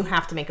 own and home. you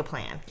have to make a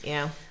plan, you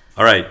know?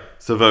 All right,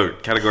 so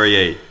vote category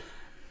 8.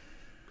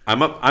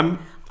 I'm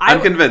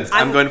I'm convinced.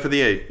 I'm going for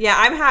the 8. Yeah,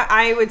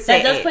 I would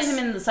say That does 8. put him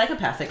in the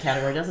psychopathic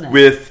category, doesn't it?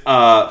 With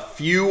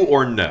few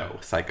or no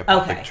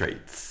psychopathic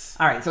traits.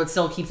 All right, so it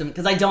still keeps him,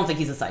 because I don't think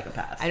he's a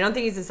psychopath. I don't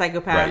think he's a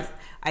psychopath. Right.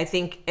 I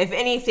think, if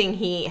anything,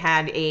 he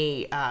had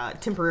a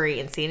temporary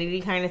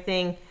insanity kind of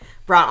thing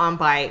brought on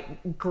by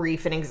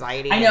grief and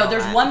anxiety. I know, and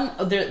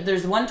all that.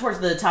 there's one towards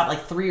the top,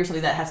 like 3 or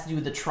something, that has to do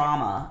with the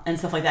trauma and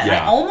stuff like that. Yeah.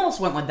 And I almost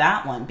went with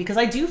that one, because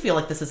I do feel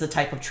like this is a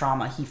type of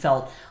trauma he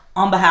felt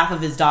on behalf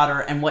of his daughter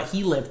and what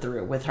he lived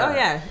through with her. Oh,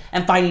 yeah.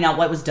 And finding out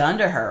what was done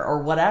to her or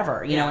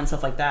whatever, you know, Yeah. and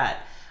stuff like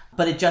that.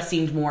 But it just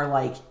seemed more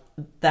like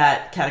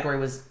that category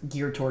was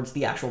geared towards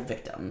the actual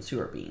victims who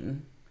are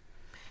being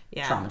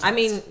traumatized. I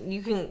mean,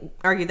 you can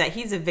argue that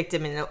he's a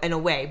victim in a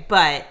way,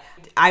 but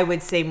I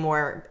would say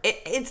more,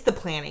 it's the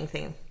planning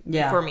thing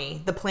for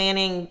me. The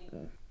planning,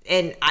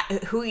 and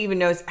who even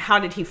knows, how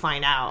did he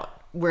find out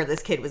where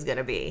this kid was going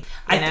to be?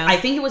 I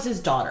think it was his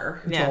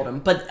daughter who told him.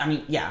 But, I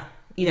mean,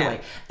 either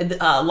way.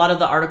 A lot of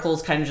the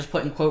articles kind of just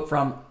put in quote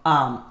from,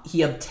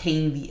 he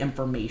obtained the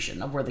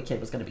information of where the kid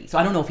was going to be. So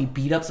I don't know if he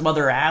beat up some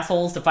other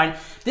assholes to find...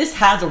 This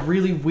has a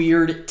really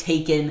weird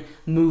Taken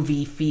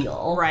movie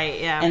feel. Right,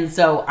 yeah. And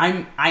so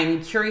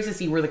I'm curious to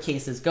see where the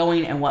case is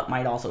going and what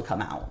might also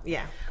come out.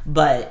 Yeah.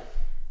 But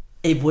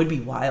it would be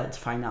wild to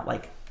find out,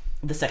 like,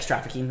 the sex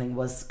trafficking thing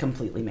was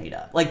completely made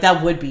up. Like,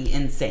 that would be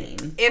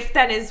insane. If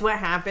that is what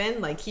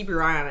happened, like, keep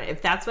your eye on it.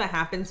 If that's what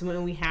happens,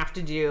 when we have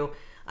to do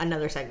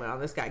another segment on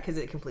this guy, because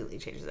it completely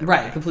changes everything.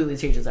 Right, it completely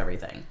changes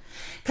everything.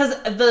 Because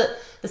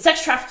the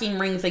sex trafficking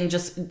ring thing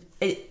just...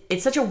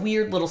 It's such a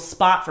weird little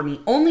spot for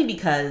me, only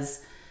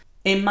because...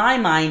 In my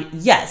mind,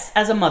 yes,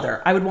 as a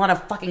mother, I would want to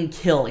fucking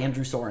kill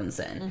Andrew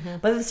Sorensen. Mm-hmm.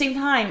 But at the same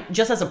time,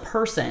 just as a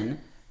person,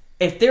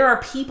 if there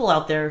are people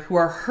out there who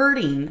are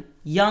hurting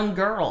young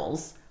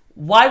girls,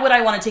 why would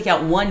I want to take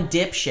out one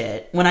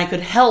dipshit when I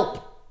could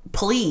help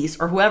police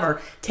or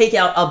whoever take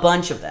out a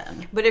bunch of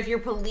them? But if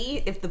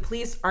the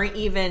police aren't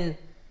even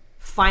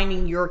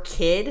finding your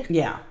kid,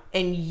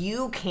 and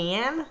you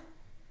can,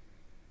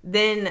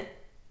 then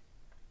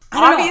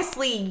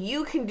obviously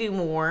you can do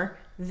more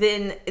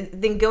than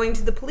going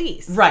to the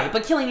police. Right,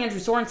 but killing Andrew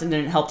Sorensen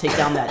didn't help take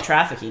down that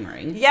trafficking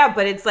ring. Yeah,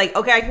 but it's like,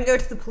 okay, I can go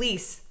to the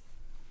police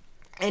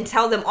and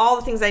tell them all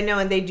the things I know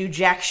and they do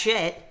jack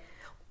shit,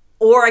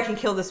 or I can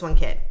kill this one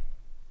kid.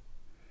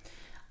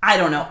 I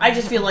don't know. I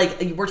just feel like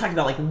we're talking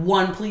about like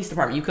one police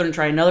department. You couldn't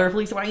try another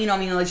police department. You know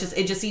what I mean?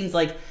 It just seems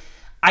like,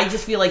 I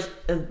just feel like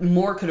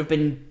more could have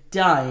been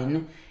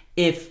done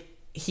if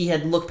he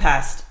had looked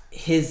past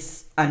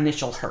his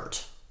initial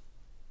hurt.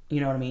 You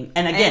know what I mean?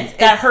 And again,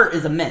 that hurt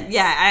is immense.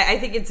 Yeah, I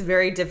think it's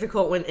very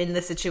difficult when in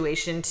this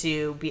situation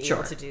to be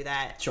able to do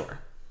that. Sure.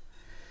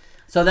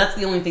 So that's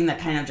the only thing that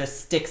kind of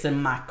just sticks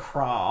in my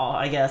craw,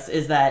 I guess,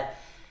 is that,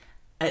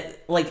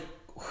 like,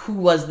 who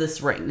was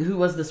this ring? Who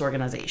was this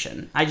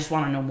organization? I just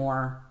want to know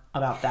more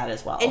about that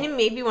as well. And it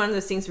may be one of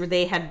those things where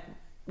they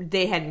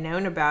had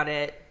known about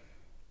it,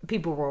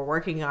 people were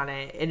working on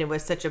it, and it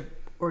was such an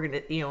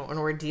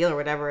ordeal or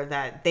whatever,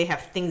 that they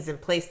have things in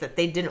place that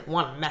they didn't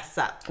want to mess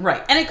up.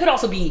 Right. And it could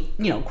also be,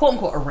 quote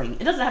unquote, a ring.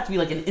 It doesn't have to be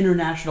like an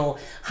international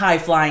high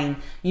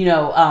flying,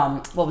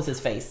 what was his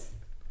face?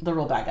 The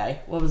real bad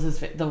guy. What was his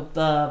face?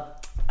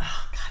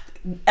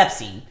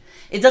 Epstein.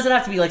 It doesn't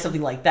have to be like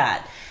something like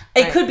that.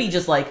 It could be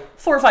just like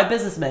 4 or 5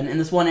 businessmen in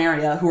this one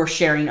area who are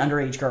sharing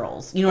underage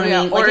girls. You know what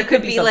I mean? Or it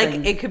could be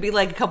something... it could be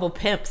like a couple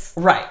pimps.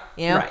 Right.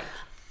 Right.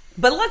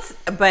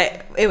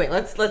 But anyway,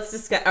 let's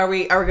discuss. Are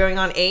we going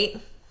on 8?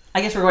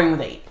 I guess we're going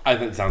with 8. I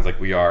think it sounds like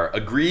we are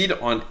agreed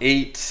on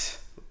 8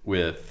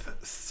 with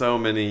so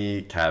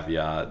many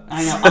caveats.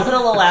 I know. I'll put a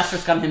little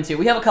asterisk on him too.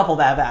 We have a couple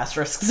that have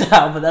asterisks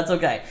now, but that's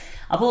okay.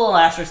 I'll put a little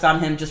asterisk on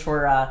him just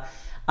for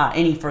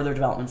any further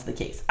developments of the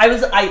case.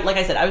 Like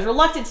I said, I was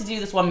reluctant to do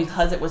this one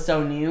because it was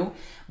so new,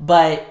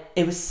 but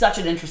it was such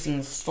an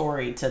interesting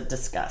story to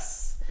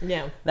discuss.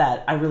 Yeah.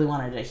 That I really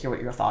wanted to hear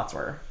what your thoughts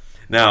were.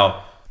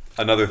 Now,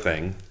 another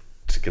thing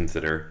to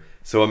consider.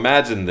 So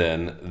imagine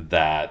then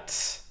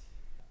that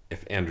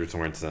if Andrew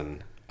Sorensen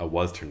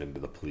was turned into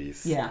the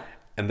police,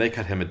 and they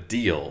cut him a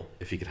deal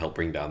if he could help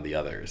bring down the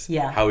others,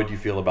 how would you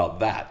feel about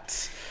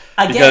that?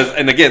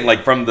 Again,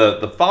 like from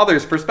the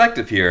father's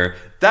perspective here,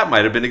 that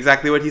might have been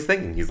exactly what he's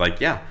thinking. He's like,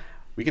 yeah,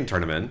 we can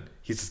turn him in.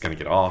 He's just going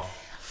to get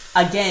off.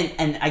 Again,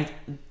 and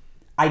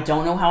I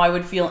don't know how I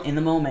would feel in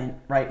the moment,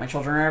 right? My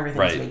children are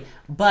everything to me.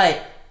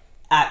 But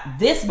at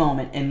this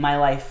moment in my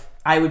life,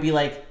 I would be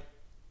like,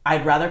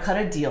 I'd rather cut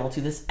a deal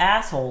to this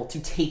asshole to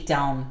take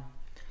down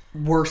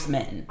worse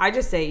men. I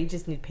just say you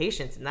just need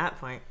patience in that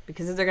point,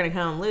 because if they're going to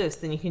come loose,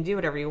 then you can do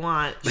whatever you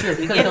want. Sure,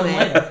 you could kill him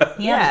later.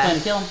 He was going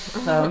to kill him,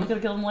 so you could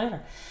have killed him later.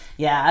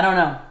 Yeah, I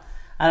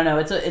don't know.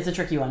 It's a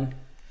tricky one.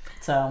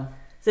 So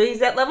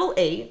he's at level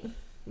 8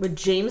 with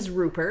James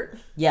Rupert.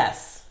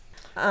 Yes.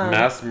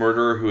 Mass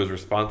murderer who is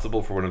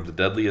responsible for one of the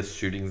deadliest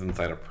shootings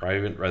inside a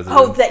private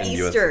residence in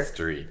U.S.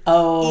 history.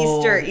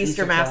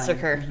 Easter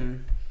massacre. Mm-hmm.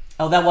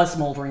 Oh, that was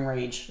Smoldering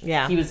Rage.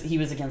 Yeah. He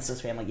was against his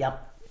family.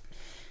 Yep.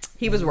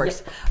 He was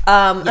worse.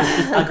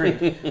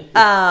 Agreed.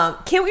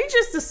 Can we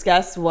just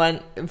discuss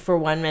for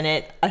 1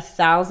 minute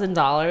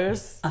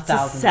 $1,000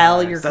 to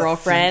sell your That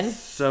girlfriend? seems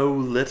so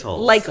little.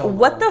 Like, so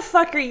what little. the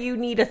fuck are you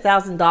need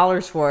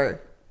 $1,000 for?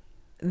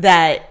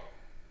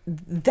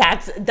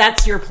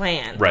 That's your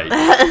plan, Right.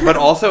 But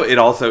also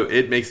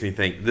it makes me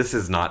think this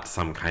is not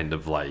some kind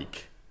of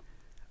like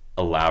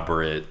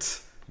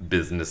elaborate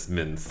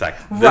businessman sect.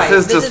 This Right.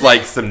 is This just is-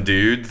 like some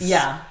dudes.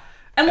 Yeah.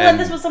 And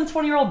this was some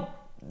 20-year-old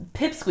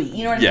pipsqueak.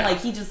 You know what I mean? Yeah. Like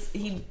he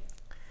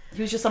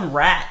was just some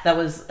rat that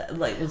was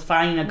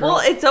finding a girl Well,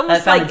 it's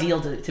almost that found like- a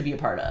deal to be a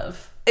part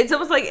of. It's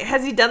almost like,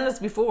 has he done this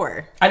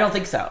before? I don't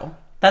think so.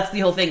 That's the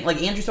whole thing.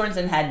 Like Andrew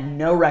Sorensen had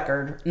no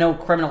record, no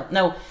criminal,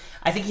 no.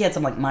 I think he had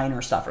some like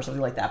minor stuff or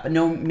something like that, but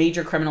no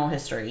major criminal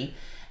history.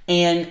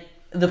 And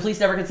the police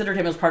never considered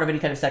him as part of any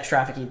kind of sex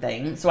trafficking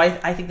thing. So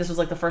I think this was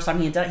like the first time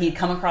he had done it. He had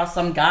come across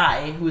some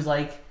guy who was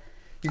like,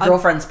 "Your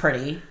girlfriend's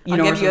pretty. You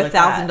know, I'll or give you something like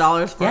that."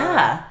 $1,000 for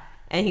Yeah. her.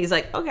 And he's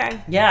like,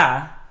 okay.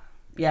 Yeah.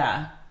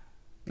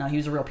 No, he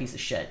was a real piece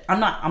of shit. I'm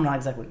not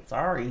exactly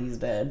sorry he's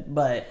dead,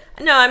 but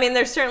No, I mean,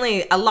 there's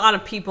certainly a lot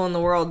of people in the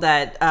world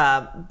that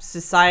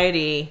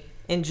society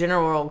in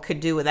general could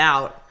do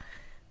without.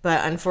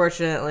 But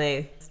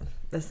unfortunately,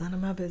 that's none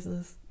of my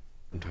business.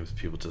 Sometimes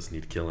people just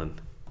need killing.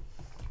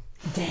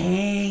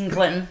 dang,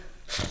 Clinton,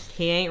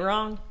 He ain't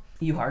wrong.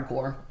 you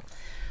hardcore.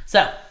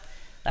 So,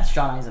 that's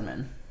John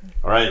Eisenman.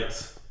 All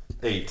right.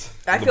 8.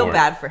 I on the feel board.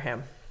 bad for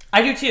him.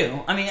 I do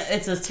too. I mean,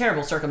 it's a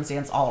terrible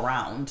circumstance all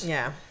around.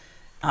 Yeah.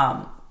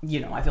 I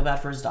feel bad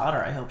for his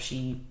daughter. I hope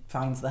she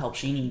finds the help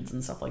she needs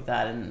and stuff like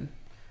that, and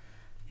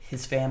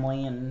his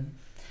family. And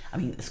I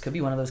mean, this could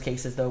be one of those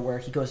cases though where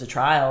he goes to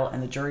trial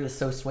and the jury is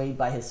so swayed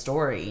by his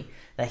story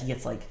that he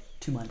gets like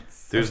 2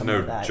 months. or There's something no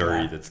like that.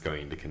 jury Yeah. that's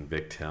going to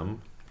convict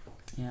him.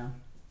 Yeah.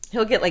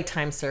 He'll get like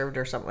time served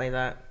or something like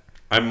that.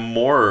 I'm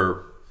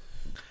more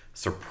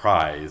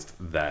surprised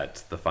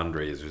that the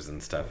fundraisers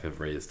and stuff have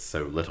raised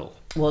so little.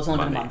 Well, it's only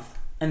been a money. month,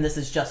 and this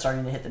is just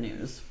starting to hit the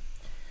news,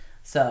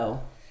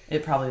 so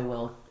it probably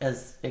will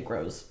as it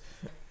grows.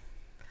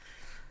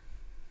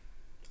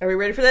 Are we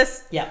ready for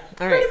this? Yeah.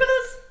 All Ready right. for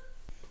this?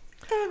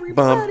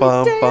 Everybody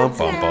dance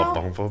now.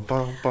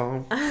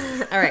 bum.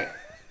 All right.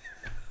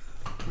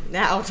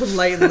 Now to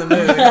lighten the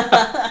mood.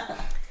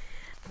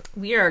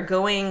 We are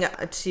going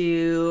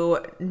to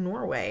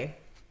Norway.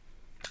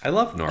 I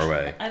love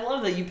Norway. I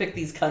love that you pick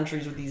these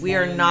countries with these. We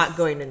are names. not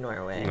going to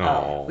Norway.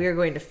 No. We are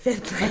going to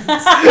Finland.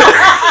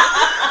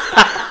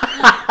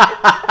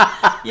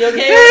 You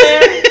okay over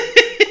there?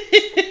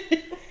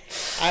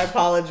 I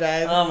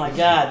apologize. Oh my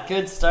god!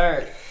 Good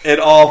start. In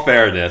all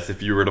fairness,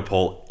 if you were to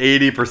poll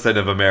 80%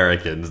 of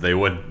Americans, they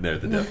wouldn't know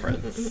the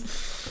difference.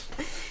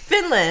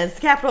 Finland is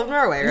the capital of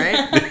Norway, right?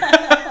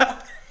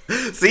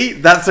 See,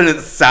 that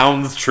sentence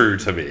sounds true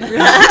to me.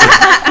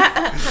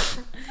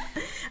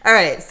 All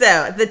right,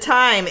 so the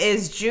time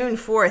is June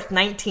 4th,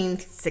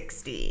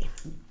 1960.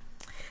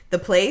 The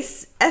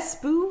place,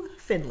 Espoo,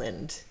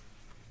 Finland.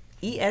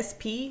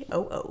 Espoo.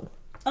 Oh,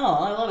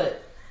 I love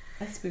it.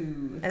 That's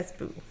food.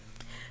 Espoo.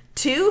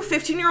 Two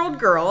 15-year-old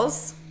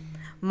girls,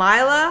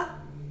 Mila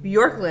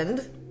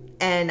Bjorklund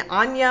and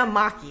Anya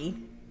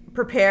Maki,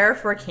 prepare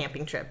for a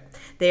camping trip.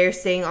 They are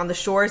staying on the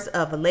shores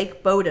of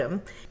Lake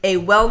Bodom, a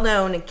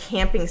well-known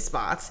camping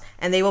spot,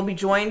 and they will be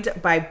joined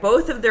by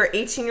both of their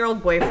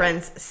 18-year-old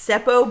boyfriends,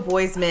 Seppo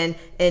Boisman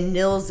and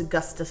Nils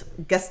Gustafsson.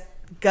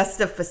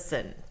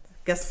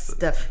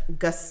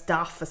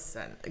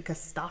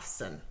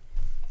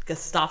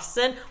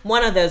 Gustafsson.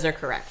 One of those are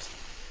correct.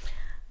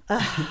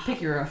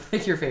 Pick your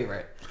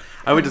favorite.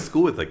 I went to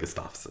school with like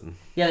Gustafsson.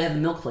 Yeah, they have the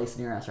milk place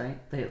near us, right?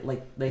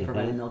 They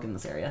provided milk in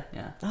this area.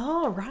 Yeah.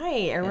 Oh,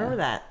 right. I remember Yeah.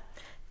 that.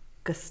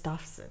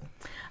 Gustafsson. All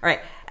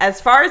right.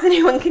 As far as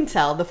anyone can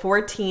tell, the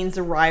four teens'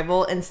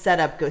 arrival and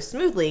setup go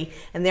smoothly,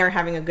 and they are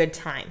having a good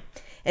time.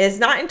 It is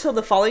not until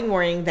the following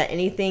morning that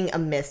anything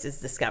amiss is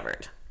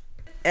discovered.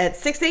 At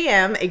 6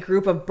 a.m., a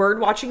group of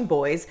bird-watching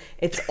boys,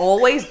 it's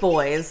always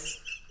boys,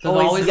 They're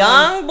always always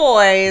young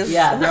boys.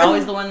 Yeah, they're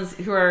always the ones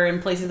who are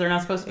in places they're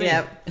not supposed to be.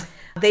 Yep.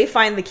 They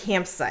find the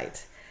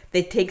campsite.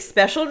 They take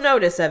special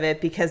notice of it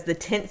because the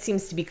tent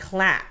seems to be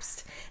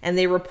collapsed, and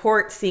they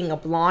report seeing a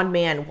blonde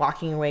man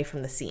walking away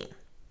from the scene.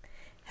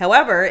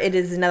 However, it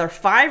is another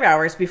 5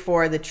 hours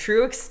before the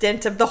true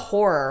extent of the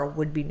horror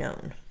would be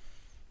known.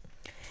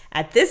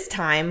 At this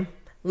time,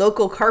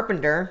 local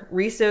carpenter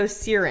Riso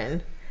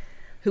Siren,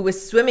 who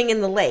was swimming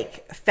in the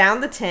lake,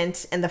 found the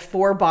tent and the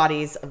four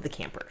bodies of the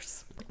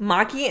campers.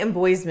 Maki and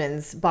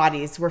Boisman's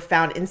bodies were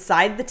found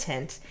inside the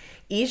tent.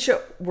 Each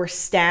were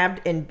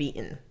stabbed and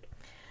beaten.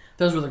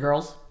 Those were the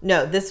girls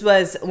No, this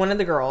was one of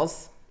the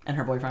girls, and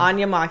her boyfriend.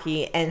 Anya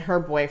Maki, and her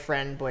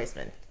boyfriend,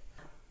 Boisman.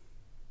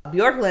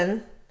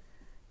 Bjorklund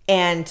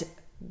and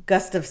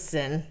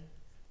Gustafsson,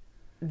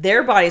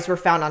 their bodies were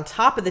found on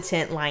top of the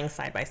tent lying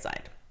side by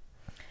side.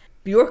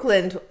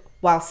 Bjorklund,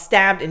 while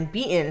stabbed and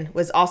beaten,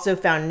 was also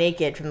found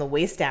naked from the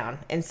waist down,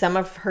 and some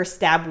of her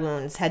stab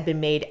wounds had been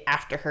made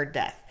after her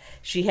death.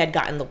 She had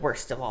gotten the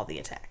worst of all the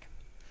attack.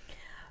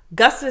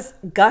 Gustafsson.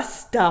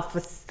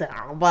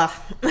 How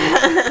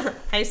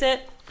do you say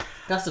it?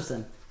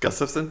 Gustafson.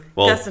 Gustafson?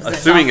 Well, Gustafson.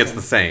 assuming it's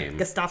the same.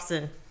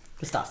 Gustafsson.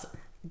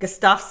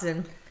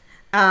 Gustafson.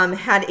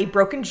 Had a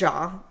broken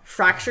jaw,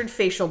 fractured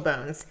facial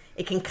bones,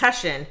 a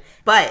concussion,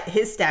 but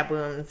his stab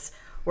wounds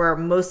were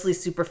mostly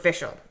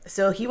superficial.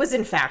 So he was,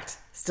 in fact,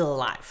 still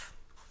alive.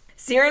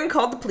 Siren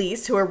called the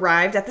police, who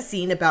arrived at the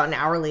scene about an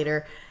hour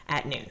later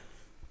at noon.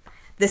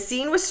 The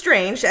scene was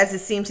strange, as it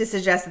seemed to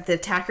suggest that the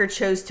attacker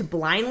chose to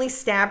blindly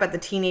stab at the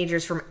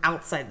teenagers from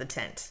outside the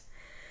tent.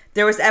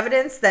 There was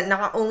evidence that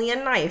not only a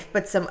knife,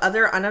 but some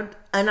other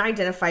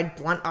unidentified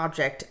blunt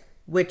object,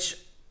 which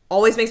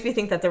always makes me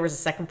think that there was a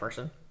second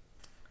person.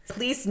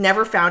 Police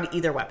never found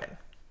either weapon.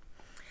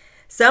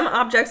 Some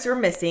objects were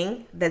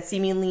missing that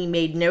seemingly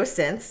made no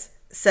sense,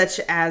 such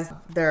as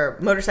their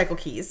motorcycle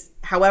keys.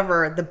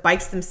 However, the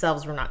bikes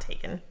themselves were not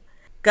taken.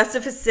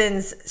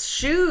 Gustafsson's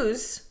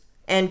shoes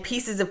and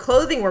pieces of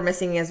clothing were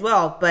missing as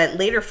well, but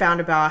later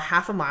found about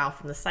half a mile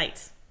from the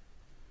site.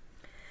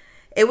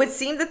 It would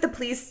seem that the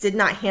police did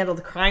not handle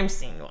the crime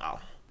scene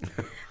well.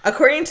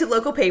 According to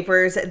local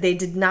papers, they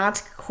did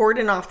not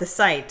cordon off the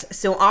site,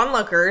 so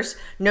onlookers,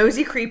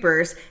 nosy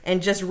creepers,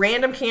 and just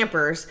random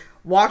campers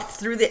walked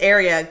through the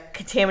area,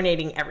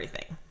 contaminating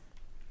everything.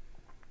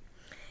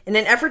 In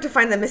an effort to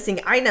find the missing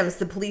items,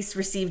 the police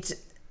received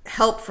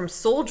help from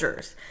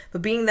soldiers,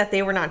 but being that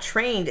they were not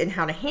trained in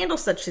how to handle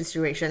such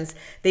situations,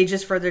 they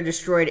just further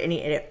destroyed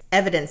any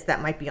evidence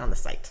that might be on the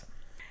site.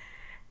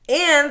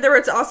 And there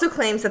was also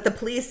claims that the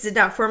police did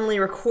not formally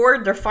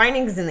record their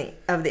findings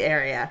of the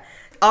area.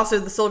 Also,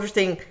 the soldiers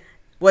thing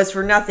was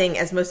for nothing,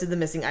 as most of the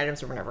missing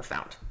items were never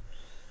found.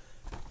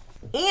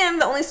 And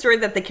the only story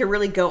that they could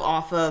really go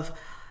off of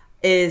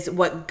is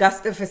what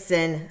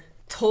Gustafsson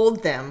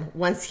told them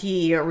once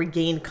he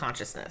regained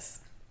consciousness.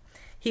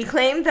 He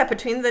claimed that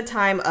between the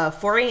time of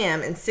 4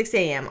 a.m. and 6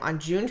 a.m. on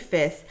June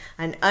 5th,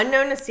 an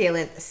unknown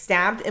assailant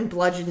stabbed and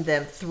bludgeoned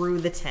them through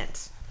the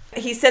tent.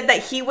 He said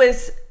that he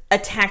was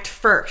attacked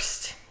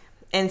first,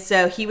 and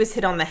so he was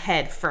hit on the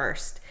head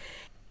first.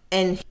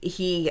 And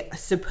he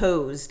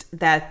supposed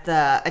that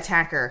the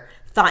attacker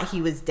thought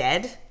he was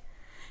dead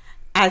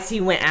as he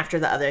went after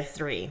the other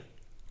three.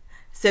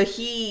 So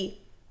he,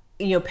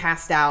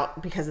 passed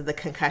out because of the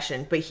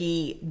concussion, but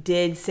he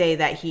did say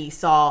that he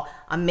saw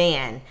a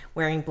man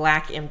wearing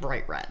black and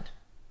bright red.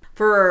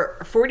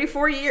 For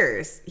 44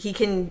 years, he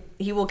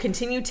will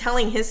continue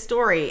telling his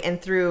story,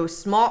 and though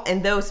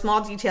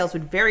small details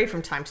would vary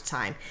from time to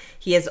time,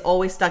 he has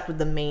always stuck with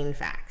the main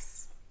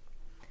facts.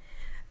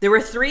 There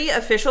were 3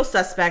 official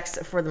suspects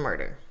for the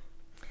murder.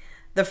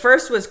 The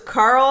first was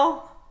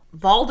Carl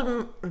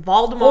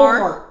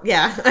Valdemar.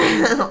 Yeah,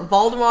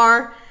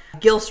 Valdemar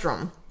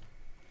Gillstrom.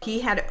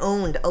 He had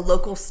owned a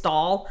local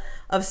stall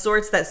of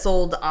sorts that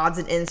sold odds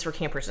and ends for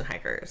campers and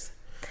hikers.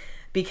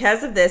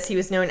 Because of this, he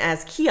was known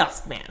as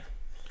Kiosk Man.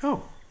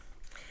 Oh.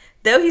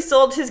 Though he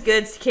sold his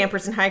goods to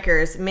campers and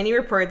hikers, many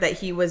report that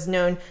he was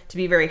known to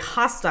be very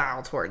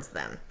hostile towards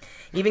them,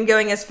 even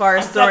going as far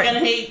as throwing... I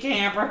fucking hate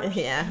campers.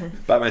 Yeah.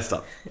 Buy my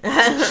stuff.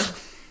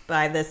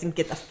 Buy this and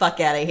get the fuck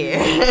out of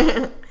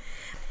here.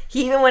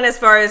 He even went as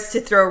far as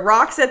to throw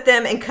rocks at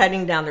them and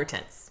cutting down their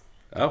tents.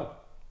 Oh.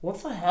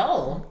 What the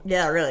hell?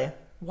 Yeah, really.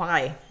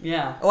 Why?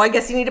 Yeah. Oh, I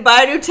guess you need to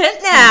buy a new tent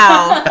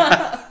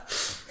now.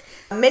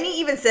 Many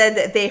even said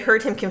that they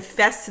heard him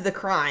confess to the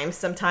crime,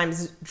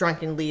 sometimes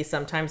drunkenly,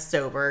 sometimes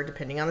sober,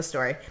 depending on the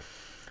story,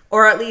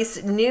 or at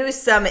least knew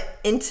some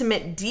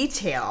intimate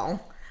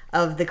detail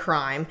of the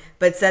crime,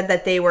 but said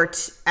that they were,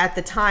 at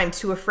the time,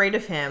 too afraid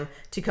of him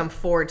to come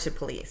forward to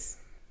police.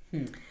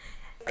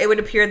 It would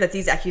appear that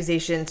these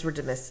accusations were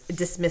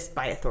dismissed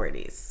by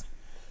authorities.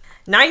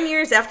 9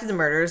 years after the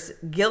murders,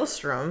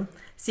 Gillstrom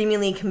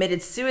seemingly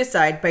committed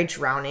suicide by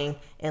drowning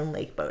in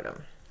Lake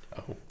Bodom.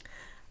 Oh.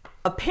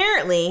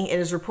 Apparently, it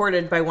is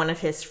reported by one of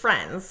his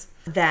friends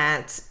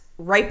that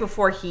right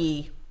before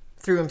he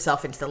threw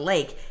himself into the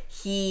lake,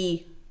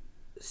 he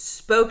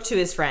spoke to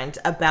his friend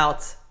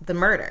about the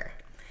murder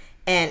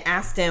and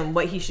asked him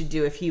what he should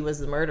do if he was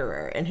the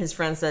murderer. And his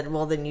friend said,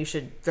 well, then you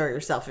should throw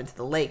yourself into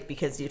the lake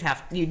because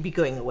you'd be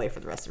going away for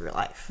the rest of your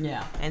life.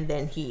 Yeah. And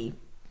then he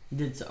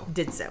did so.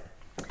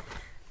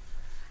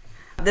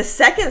 The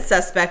second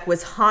suspect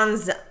was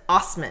Hans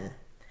Osman,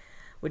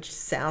 which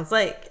sounds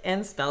like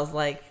and spells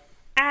like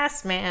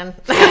ass man.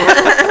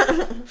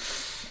 The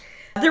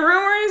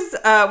rumors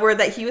were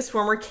that he was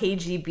former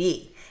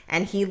KGB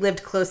and he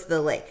lived close to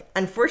the lake.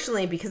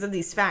 Unfortunately, because of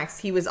these facts,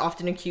 he was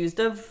often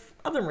accused of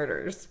other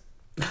murders.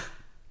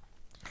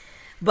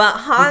 But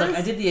Hans... He's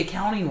like, I did the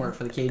accounting work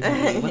for the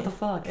KGB. What the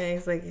fuck? And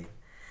he's like,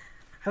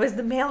 I was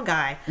the mail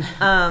guy.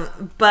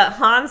 But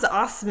Hans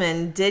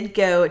Osman did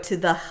go to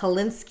the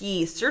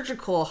Helsinki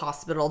Surgical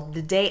Hospital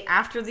the day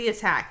after the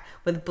attack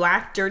with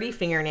black, dirty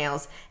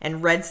fingernails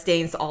and red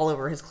stains all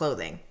over his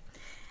clothing.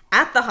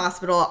 At the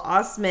hospital,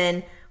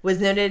 Osman was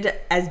noted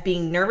as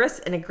being nervous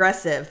and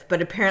aggressive,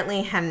 but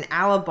apparently had an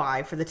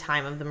alibi for the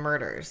time of the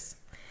murders.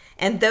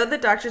 And though the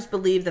doctors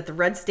believed that the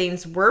red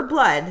stains were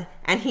blood,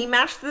 and he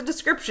matched the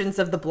descriptions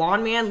of the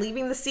blonde man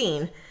leaving the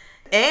scene,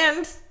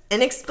 and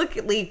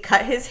inexplicably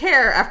cut his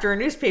hair after a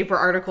newspaper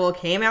article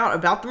came out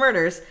about the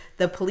murders,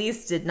 the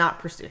police did not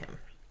pursue him.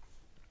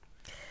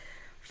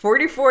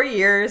 44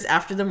 years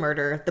after the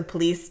murder, the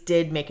police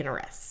did make an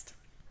arrest.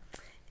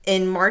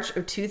 In March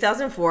of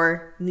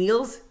 2004,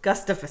 Niels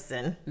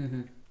Gustafsson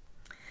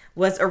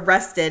was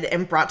arrested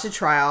and brought to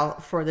trial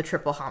for the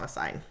triple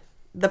homicide.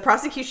 The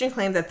prosecution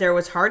claimed that there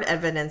was hard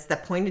evidence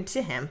that pointed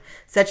to him,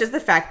 such as the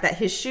fact that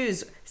his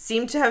shoes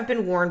seemed to have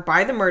been worn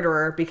by the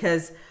murderer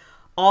because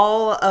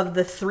all of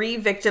the 3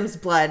 victims'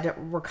 blood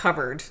were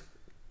covered,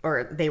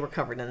 or they were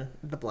covered in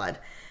the blood,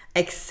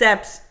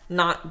 except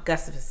not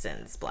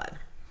Gustafsson's blood.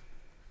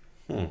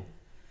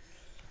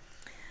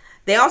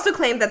 They also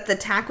claimed that the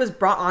attack was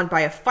brought on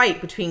by a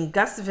fight between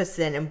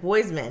Gustafsson and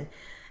Boisman.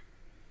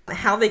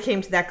 How they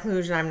came to that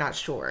conclusion, I'm not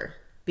sure,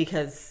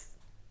 because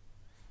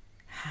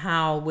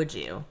how would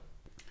you?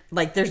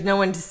 Like, there's no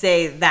one to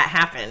say that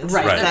happened.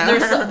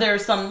 Right. So.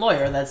 There's some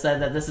lawyer that said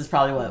that this is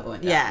probably what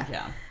went down.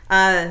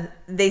 Yeah.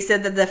 They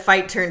said that the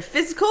fight turned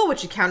physical,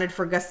 which accounted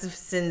for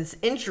Gustafsson's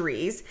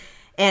injuries,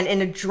 and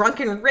in a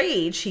drunken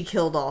rage, he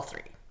killed all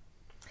 3.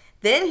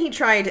 Then he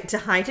tried to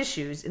hide his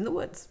shoes in the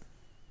woods.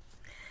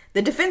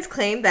 The defense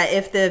claimed that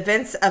if the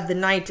events of the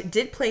night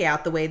did play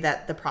out the way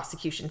that the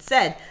prosecution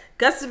said,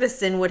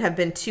 Gustafsson would have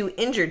been too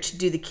injured to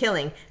do the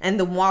killing and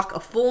then walk a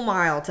full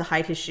mile to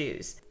hide his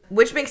shoes.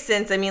 Which makes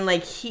sense. I mean,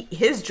 like,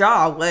 his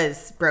jaw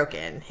was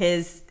broken.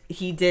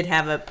 He did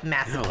have a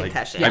massive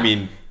concussion. I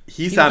mean,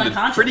 he sounded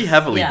pretty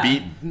heavily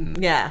beaten.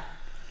 Yeah.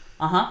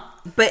 Uh-huh.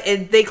 But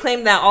they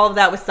claimed that all of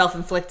that was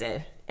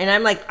self-inflicted. And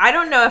I'm like, I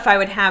don't know if I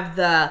would have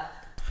the...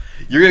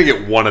 You're going to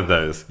get one of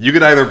those. You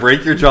could either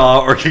break your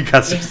jaw or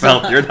concuss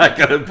yourself. You're not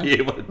going to be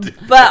able to do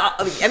that. But,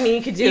 I mean,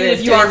 you could do Even it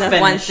if you are doing the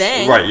one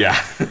thing. Right,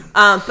 yeah.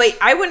 But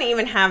I wouldn't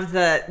even have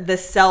the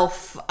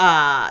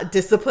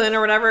self-discipline or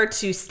whatever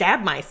to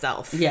stab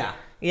myself. Yeah.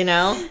 You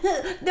know?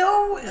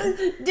 No,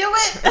 do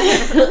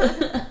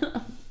it.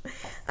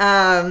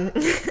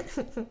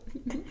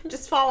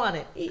 Just fall on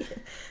it.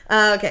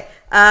 Okay.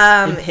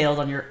 Impaled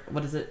on your,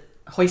 what is it?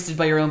 Hoisted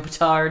by your own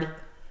petard.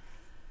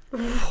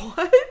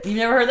 What? You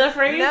never heard that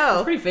phrase? No.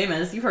 It's pretty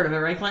famous. You've heard of it,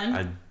 right,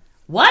 Clinton?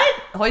 What?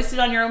 Hoisted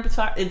on your own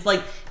petard? It's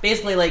like,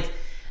 basically like,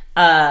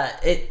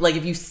 like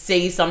if you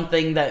say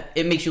something that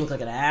it makes you look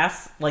like an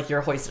ass, like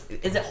you're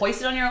hoisted. Is it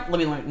hoisted on your own?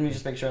 Let me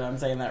just make sure that I'm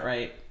saying that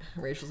right.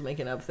 Rachel's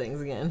making up things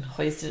again.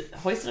 Hoisted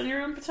on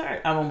your own petard?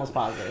 I'm almost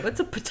positive.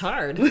 What's a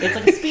petard? It's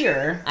like a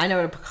spear. I know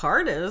what a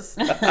picard is.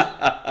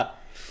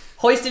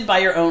 Hoisted by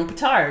your own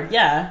petard,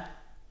 yeah.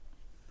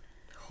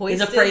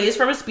 Hoisted? It's a phrase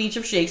from a speech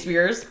of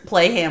Shakespeare's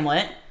play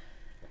Hamlet.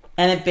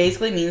 And it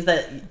basically means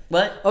that,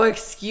 what? Oh,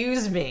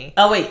 excuse me.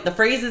 Oh, wait. The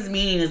phrase's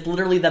meaning is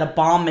literally that a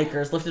bomb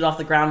maker is lifted off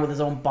the ground with his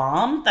own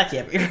bomb? That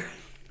can't be right.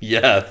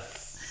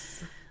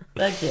 Yes.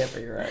 That can't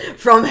be right.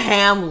 From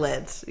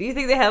Hamlet. You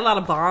think they had a lot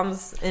of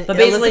bombs in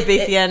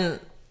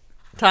Elizabethan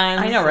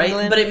times? I know, right?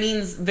 England? But it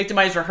means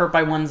victimized or hurt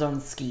by one's own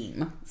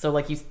scheme. So,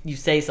 like, you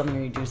say something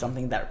or you do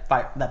something that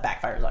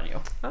backfires on you.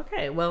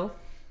 Okay, well,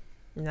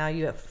 now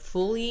you have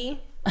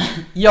fully...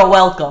 You're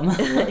welcome.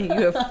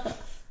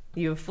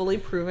 You have fully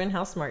proven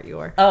how smart you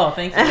are. Oh,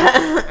 thank you.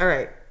 All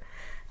right.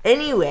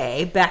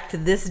 Anyway, back to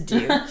this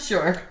dude.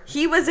 Sure.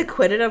 He was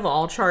acquitted of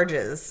all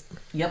charges.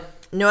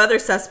 Yep. No other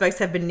suspects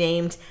have been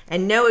named,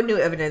 and no new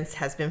evidence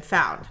has been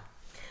found.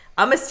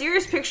 A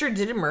mysterious picture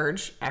did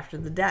emerge after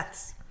the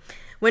deaths.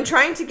 When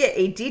trying to get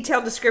a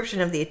detailed description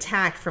of the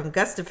attack from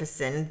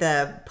Gustafsson,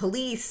 the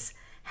police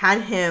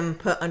had him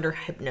put under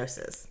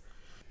hypnosis.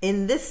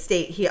 In this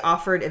state, he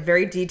offered a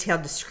very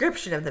detailed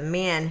description of the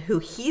man who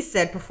he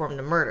said performed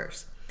the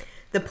murders.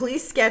 The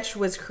police sketch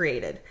was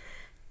created.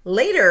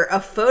 Later, a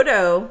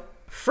photo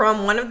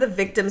from one of the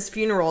victims'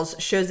 funerals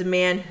shows a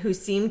man who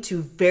seemed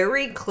to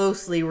very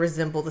closely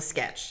resemble the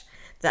sketch.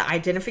 The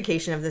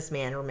identification of this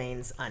man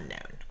remains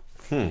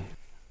unknown.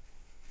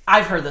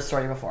 I've heard this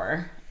story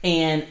before,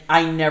 and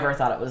I never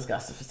thought it was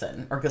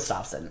Gustafsson.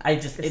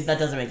 That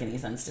doesn't make any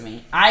sense to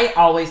me. I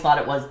always thought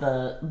it was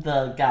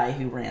the guy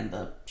who ran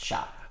the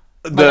shop.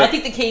 I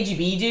think the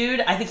KGB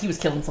dude, I think he was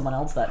killing someone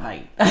else that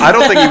night. I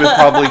don't think he was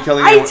probably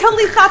killing I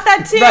totally thought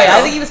that too. Right,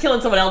 I think he was killing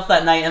someone else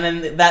that night, and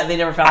then they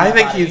never found I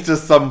think body. he's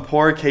just some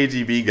poor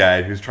KGB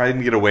guy who's trying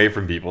to get away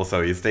from people,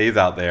 so he stays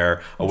out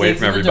there away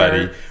from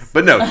everybody.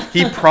 But no,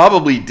 he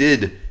probably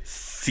did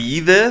see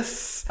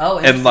this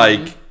and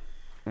like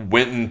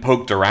went and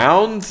poked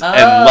around and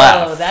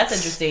left. Oh, that's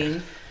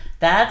interesting.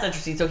 That's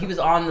interesting. So he was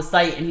on the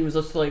site and he was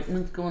just like,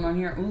 what's going on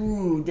here?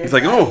 Ooh, he's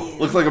like, oh,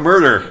 looks like a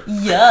murder.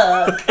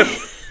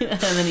 Yuck. And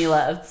then he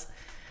left.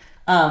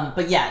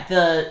 But yeah,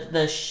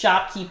 the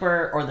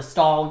shopkeeper or the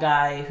stall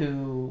guy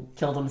who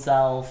killed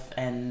himself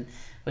and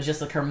was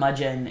just a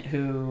curmudgeon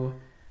who,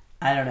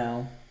 I don't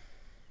know,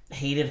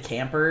 hated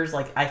campers.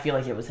 Like, I feel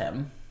like it was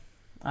him.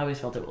 I always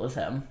felt it was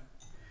him.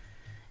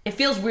 It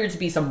feels weird to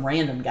be some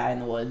random guy in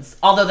the woods.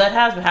 Although that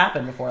has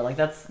happened before. Like,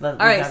 all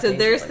right, so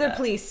there's the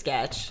police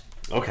sketch.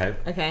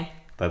 Okay.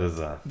 That is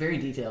very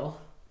detailed.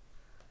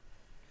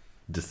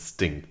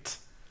 Distinct.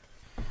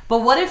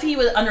 But what if he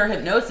was under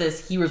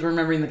hypnosis, he was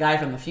remembering the guy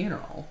from the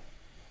funeral?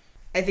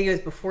 I think it was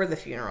before the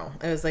funeral.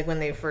 It was like when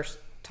they first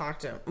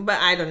talked to him. But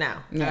I don't know.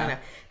 I don't know.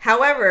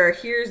 However,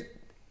 here's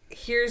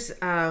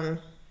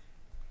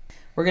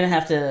we're gonna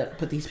have to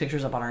put these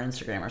pictures up on our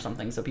Instagram or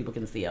something so people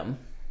can see them.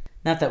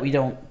 Not that we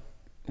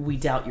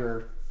doubt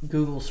your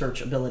Google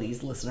search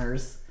abilities,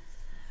 listeners.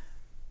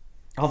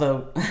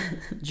 Although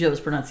Joe's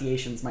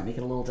pronunciations might make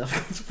it a little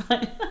difficult to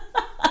find.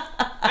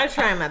 I'm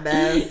trying my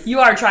best. You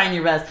are trying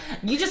your best.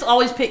 You just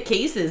always pick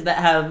cases that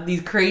have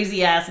these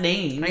crazy ass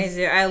names. I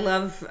do. I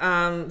love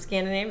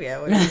Scandinavia.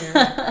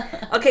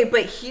 Okay,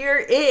 but here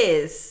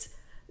is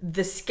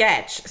the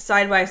sketch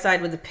side by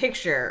side with a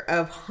picture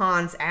of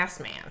Hans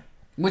Assman.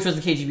 Which was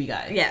the KGB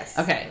guy? Yes.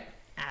 Okay.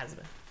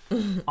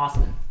 Assman.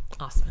 Awesome.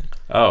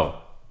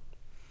 Oh.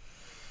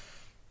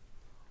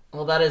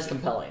 Well, that is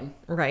compelling.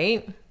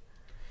 Right?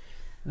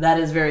 That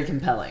is very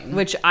compelling.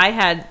 Which I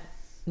had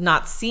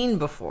not seen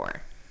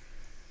before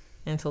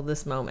until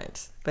this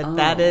moment. But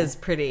that is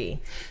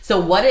pretty... So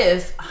what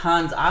if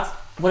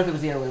what if it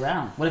was the other way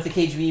around? What if the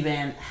KGB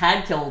man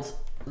had killed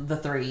the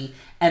three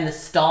and the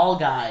Stahl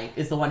guy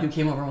is the one who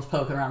came over and was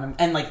poking around him,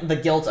 and like the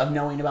guilt of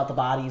knowing about the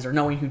bodies or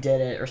knowing who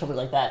did it or something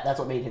like that, that's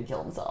what made him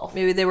kill himself.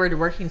 Maybe they were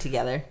working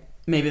together.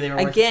 Maybe they were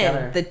working together.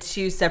 Again, the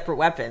two separate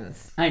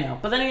weapons. I know.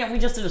 But then again, we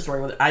just did a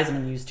story where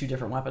Eisenman used two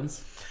different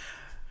weapons.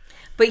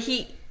 But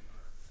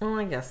well,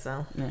 I guess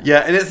so. Yeah,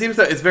 and it seems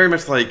that it's very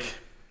much like,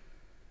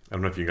 I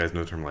don't know if you guys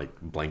know the term like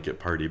blanket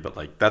party, but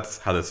like that's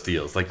how this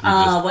feels. Like you're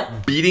just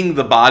what? beating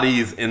the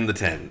bodies in the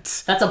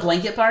tent. That's a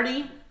blanket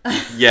party?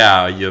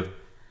 Yeah, you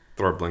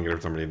throw a blanket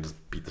over somebody and just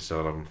beat the shit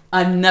out of them.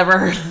 I've never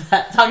heard of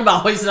that. Talk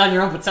about hoisted on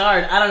your own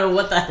petard. I don't know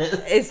what that is.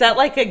 Is that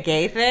like a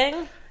gay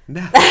thing?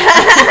 No.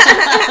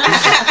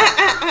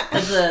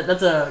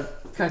 That's a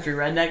country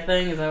redneck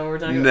thing? Is that what we're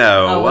talking about?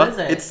 No. Oh, what is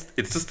it?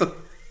 It's just a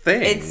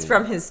thing. It's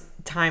from his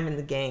time in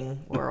the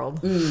gang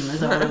world. Is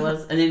that what it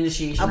was? An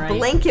initiation, A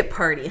blanket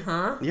party,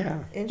 huh?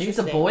 Yeah. Maybe it's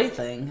a boy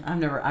thing. I've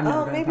never been a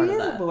part maybe of it is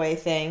that. a boy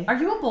thing. Are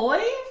you a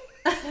boy?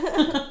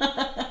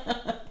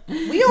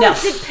 We only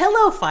did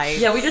pillow fights.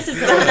 Yeah, we just did.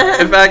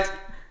 In fact,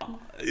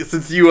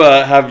 since you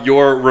have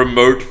your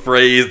remote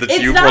phrase that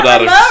It's you not pulled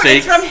out remote, of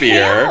it's from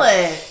Shakespeare.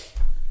 Hamlet.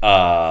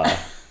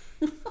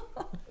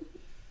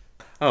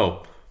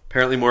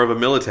 Apparently more of a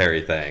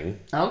military thing.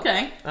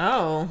 Okay.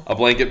 Oh. A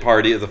blanket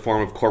party is a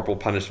form of corporal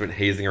punishment,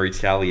 hazing, or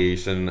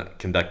retaliation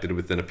conducted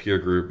within a peer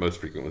group, most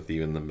frequent with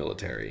you in the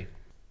military.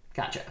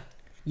 Gotcha.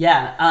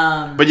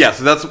 Yeah. But yeah,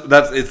 so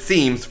that's it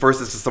seems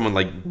first it's just someone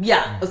like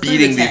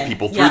beating these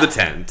people through the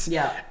tent.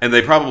 Yeah. And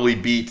they probably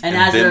beat and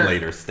then they're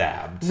later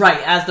stabbed.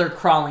 Right, as they're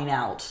crawling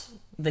out,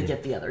 they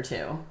get the other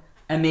two.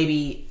 And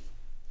maybe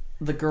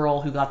the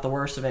girl who got the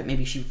worst of it,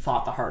 maybe she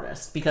fought the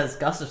hardest because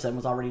Gustafson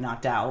was already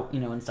knocked out,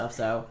 and stuff,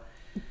 so.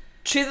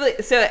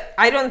 Truthfully, so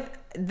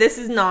this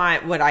is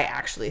not what I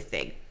actually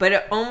think, but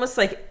it almost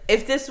like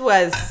if this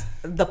was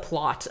the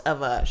plot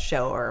of a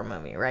show or a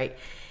movie, right?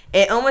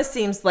 It almost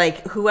seems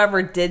like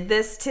whoever did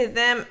this to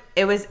them,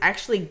 it was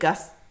actually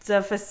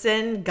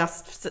Gustafson,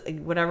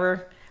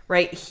 whatever,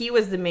 right? He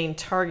was the main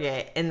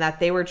target, and that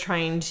they were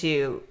trying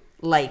to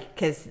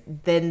because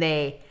then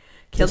they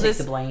killed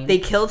the blame. They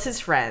killed his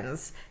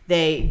friends.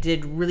 They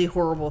did really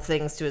horrible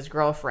things to his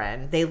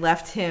girlfriend. They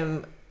left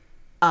him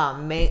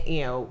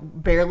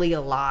barely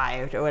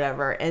alive or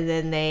whatever, and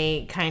then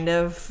they kind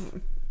of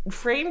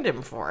framed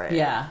him for it.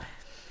 Yeah.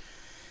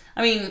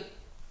 I mean,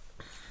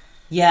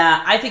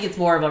 yeah, I think it's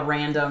more of a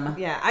random.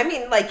 Yeah, I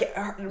mean, I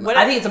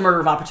think it's a murder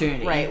of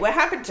opportunity. Right. What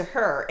happened to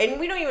her? And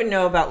we don't even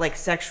know about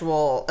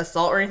sexual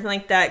assault or anything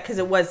like that because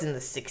it was in the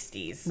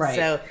 60s. Right.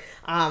 So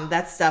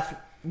that stuff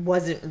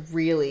wasn't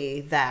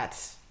really that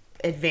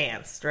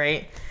advanced,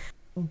 right?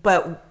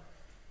 But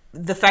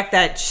the fact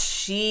that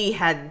she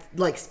had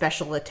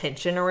special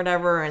attention or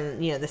whatever,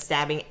 and the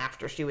stabbing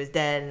after she was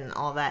dead and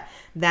all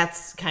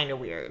that's kind of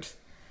weird.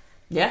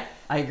 Yeah,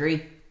 I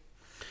agree.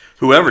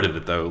 Whoever did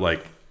it though,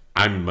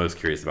 I'm most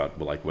curious about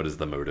what is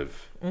the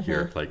motive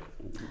here?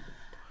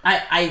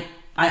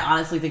 I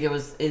honestly think it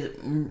was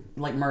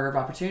murder of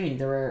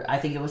opportunity. I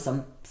think it was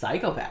some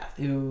psychopath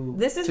who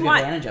took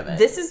advantage of it.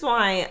 This is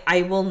why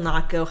I will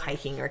not go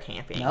hiking or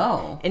camping.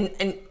 No.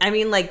 And I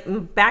mean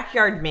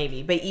backyard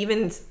maybe, but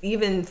even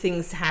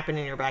things happen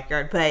in your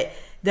backyard. But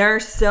there are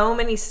so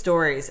many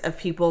stories of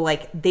people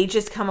they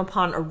just come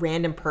upon a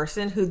random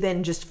person who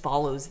then just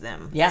follows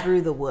them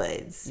through the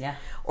woods. Yeah.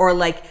 Or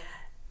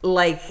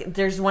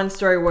there's one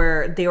story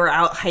where they were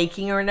out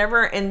hiking or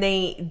whatever, and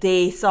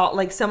they saw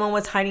someone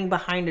was hiding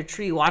behind a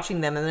tree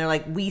watching them, and they're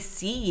like, "We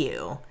see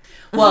you."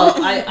 Well,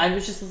 I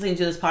was just listening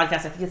to this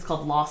podcast. I think it's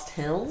called Lost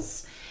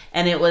Hills,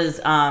 and it was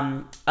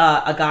a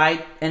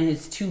guy and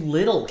his two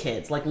little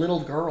kids,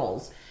 little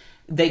girls.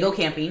 They go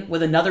camping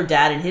with another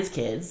dad and his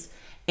kids,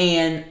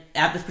 and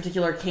at this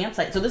particular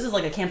campsite. So this is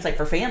a campsite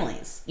for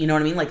families. You know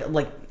what I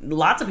mean?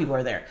 Lots of people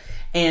are there.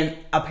 And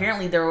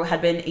apparently there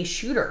had been a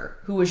shooter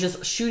who was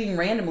just shooting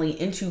randomly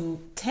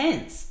into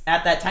tents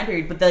at that time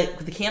period. But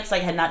the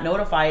campsite had not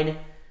notified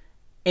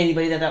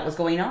anybody that was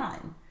going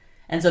on.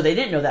 And so they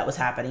didn't know that was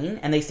happening.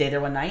 And they stayed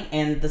there one night,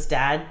 and this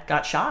dad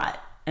got shot.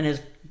 And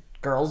his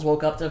girls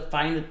woke up to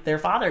find their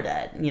father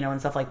dead, and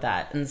stuff like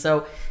that. And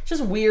so it's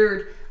just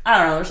weird. I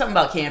don't know. There's something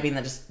about camping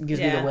that just gives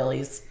me the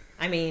willies.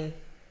 I mean,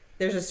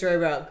 there's a story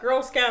about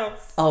Girl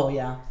Scouts. Oh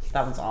yeah,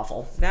 that one's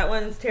awful. That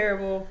one's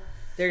terrible.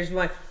 There's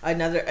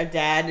a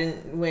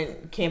dad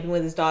went camping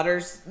with his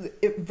daughters,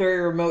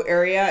 very remote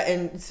area,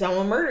 and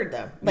someone murdered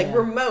them.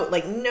 Remote,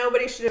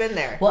 nobody should have been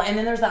there. Well, and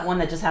then there's that one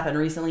that just happened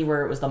recently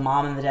where it was the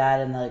mom and the dad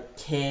and the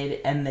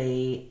kid, and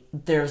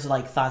there's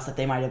thoughts that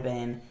they might have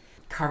been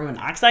carbon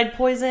monoxide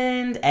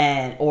poisoned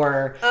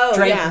or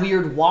drank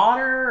weird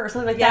water or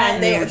something like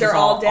that. And they're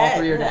all dead. All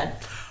three are dead.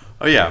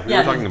 Oh yeah, we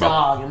were talking about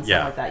dog and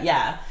stuff like that.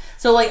 Yeah.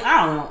 So I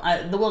don't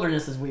know. The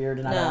wilderness is weird,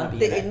 and I don't want to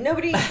be in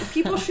it.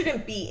 People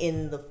shouldn't be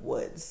in the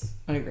woods.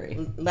 I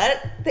agree.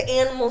 Let the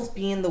animals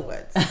be in the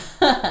woods.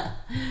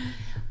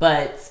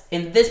 But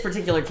in this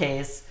particular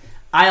case,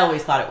 I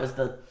always thought it was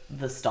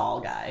the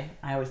stall guy.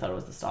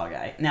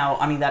 Now,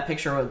 I mean, that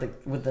picture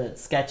with the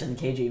sketch and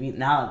the KGB,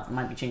 now it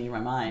might be changing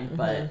my mind,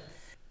 but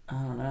I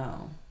don't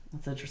know.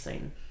 That's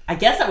interesting. I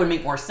guess that would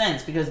make more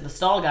sense because the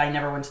stall guy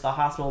never went to the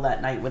hospital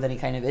that night with any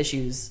kind of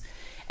issues.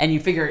 And you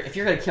figure if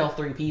you're going to kill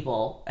 3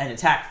 people and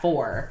attack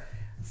 4,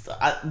 some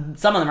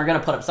of them are going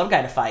to put up some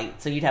kind of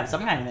fight. So you'd have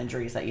some kind of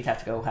injuries that you'd have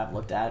to go have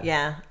looked at.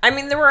 Yeah. I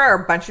mean, there were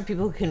a bunch of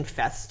people who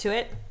confessed to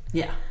it.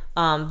 Yeah.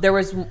 There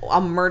was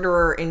a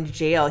murderer in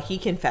jail. He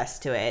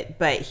confessed to it,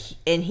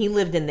 and he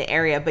lived in the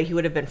area, but he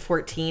would have been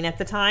 14 at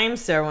the time.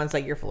 So everyone's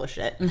like, you're full of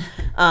shit.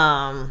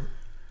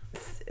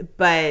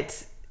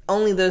 But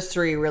only those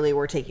 3 really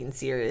were taken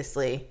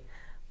seriously.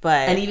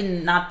 And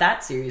even not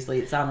that seriously,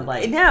 it sounded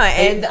like. No,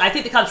 and I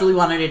think the cops really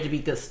wanted it to be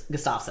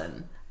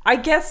Gustafsson. I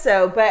guess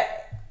so, but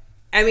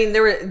I mean,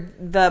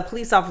 the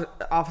police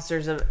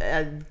officers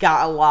have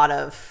got a lot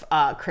of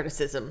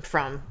criticism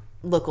from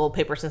local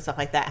papers and stuff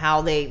like that.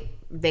 How they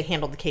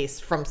handled the case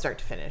from start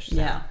to finish. So.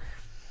 Yeah.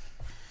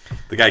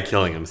 The guy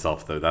killing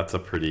himself, though, that's a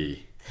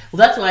pretty. Well,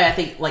 that's why I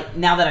think,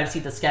 now that I've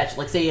seen the sketch,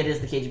 say it is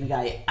the KGB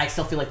guy, I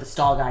still feel like the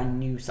stall guy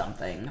knew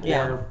something.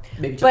 Yeah. Or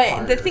maybe took But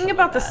part the or thing something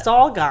about like the that.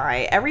 stall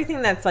guy,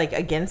 everything that's,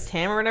 against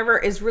him or whatever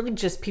is really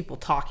just people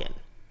talking.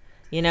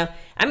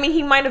 I mean,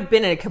 he might have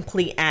been a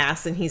complete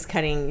ass and he's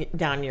cutting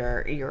down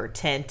your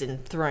tent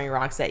and throwing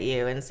rocks at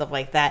you and stuff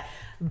like that.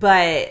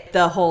 But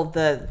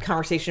the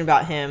conversation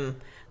about him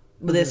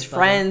with his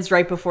friends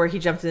right before he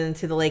jumped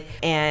into the lake,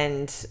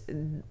 and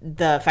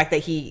the fact that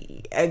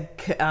he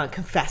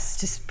confessed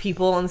to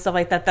people and stuff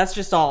like that, that's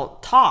just all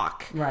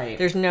talk. Right.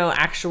 There's no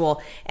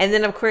actual. And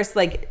then, of course,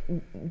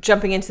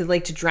 jumping into the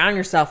lake to drown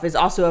yourself is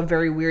also a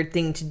very weird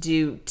thing to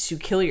do to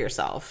kill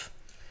yourself.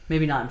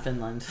 Maybe not in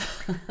Finland.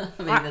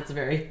 Maybe that's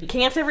very...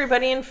 Can't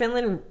everybody in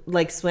Finland,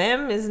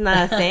 swim? Isn't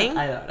that a thing?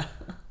 I don't know.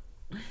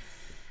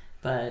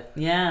 But,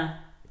 yeah.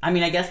 I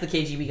mean, I guess the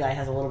KGB guy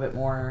has a little bit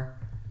more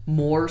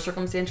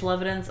circumstantial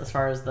evidence as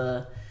far as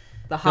the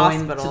hospital going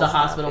to the stuff,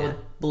 hospital yeah. with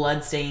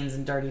blood stains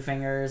and dirty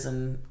fingers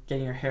and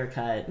getting your hair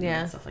cut and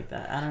Yeah. stuff like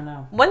that. I don't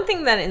know. One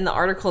thing that in the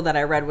article that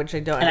I read, which I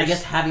don't And I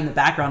guess having the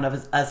background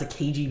of as a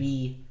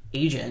KGB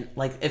agent,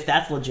 if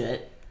that's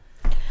legit...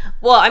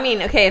 Well, I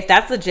mean, okay, if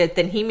that's legit,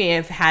 then he may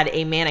have had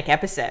a manic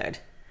episode.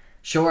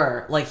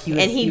 Sure, he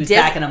was did,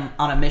 back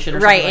on a mission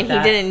or something right, like and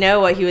that. he didn't know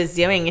what he was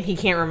doing, and he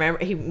can't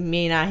remember. He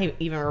may not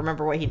even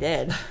remember what he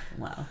did.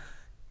 Wow.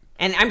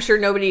 And I'm sure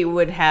nobody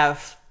would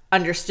have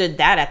understood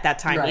that at that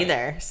time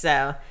either.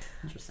 So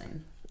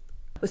Interesting.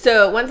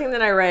 So one thing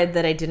that I read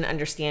that I didn't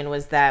understand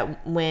was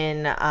that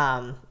when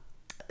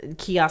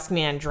Kiosk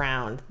Man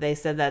drowned, they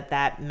said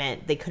that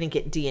meant they couldn't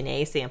get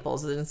DNA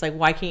samples, and it's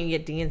why can't you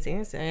get DNA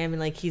samples? I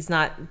mean,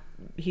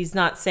 he's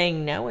not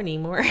saying no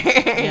anymore.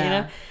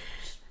 Yeah.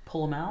 Just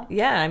pull him out.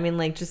 Yeah, I mean,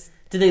 just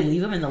did they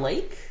leave him in the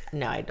lake?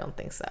 No, I don't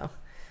think so.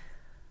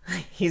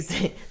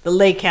 The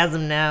lake has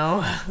him now.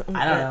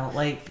 I don't know.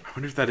 I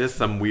wonder if that is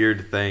some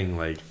weird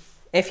thing.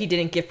 If he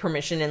didn't give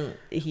permission and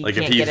he if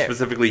can't he get it.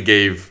 specifically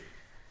gave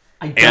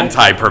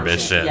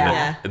Anti-permission. anti-permission,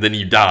 and then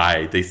you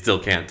die, they still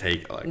can't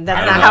take. That's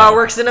not how it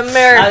works in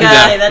America. I was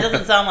gonna say, that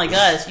doesn't sound like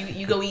us.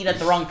 You go eat at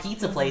the wrong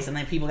pizza place, and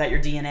then people got your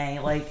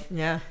DNA,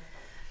 yeah,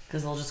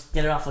 because they'll just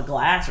get it off the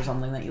glass or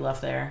something that you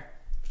left there.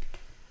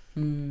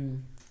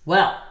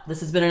 Well, this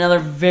has been another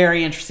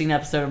very interesting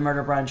episode of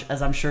Murder Brunch,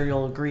 as I'm sure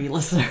you'll agree,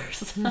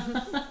 listeners.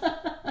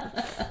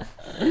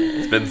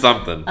 It's been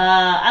something.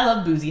 I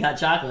love boozy hot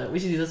chocolate. We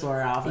should do this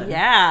more often.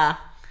 Yeah,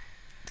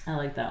 I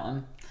like that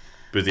one.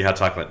 Boozy hot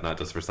chocolate, not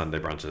just for Sunday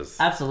brunches.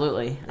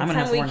 Absolutely. I'm gonna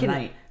have some more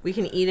tonight. We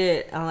can eat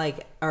it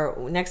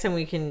or next time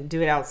we can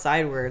do it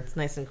outside where it's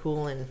nice and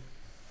cool and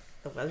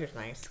the weather's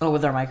nice. Oh,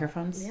 with our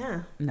microphones?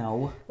 Yeah.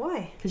 No.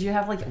 Why? Because you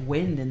have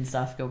wind and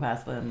stuff go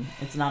past them.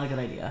 It's not a good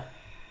idea.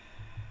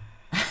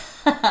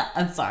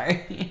 I'm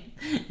sorry.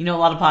 You know a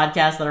lot of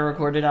podcasts that are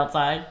recorded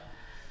outside?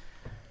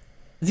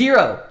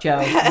 Zero,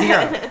 Joe.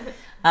 Zero.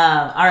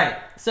 All right.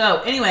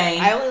 So anyway,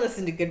 I only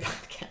listen to good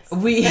podcasts.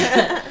 we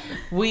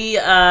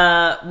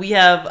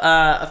have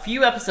a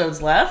few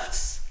episodes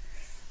left.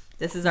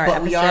 This is our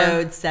But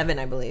episode 7,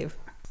 I believe.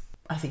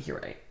 I think you're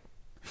right.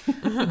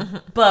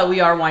 But we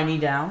are winding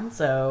down,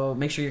 so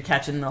make sure you're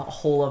catching the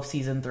whole of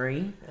season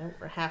 3.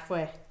 We're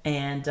halfway.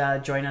 And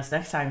join us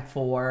next time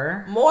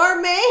for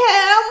More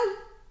mayhem.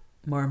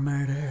 more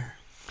murder.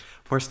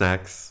 More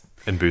snacks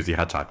and boozy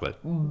hot chocolate.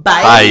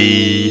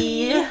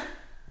 Bye.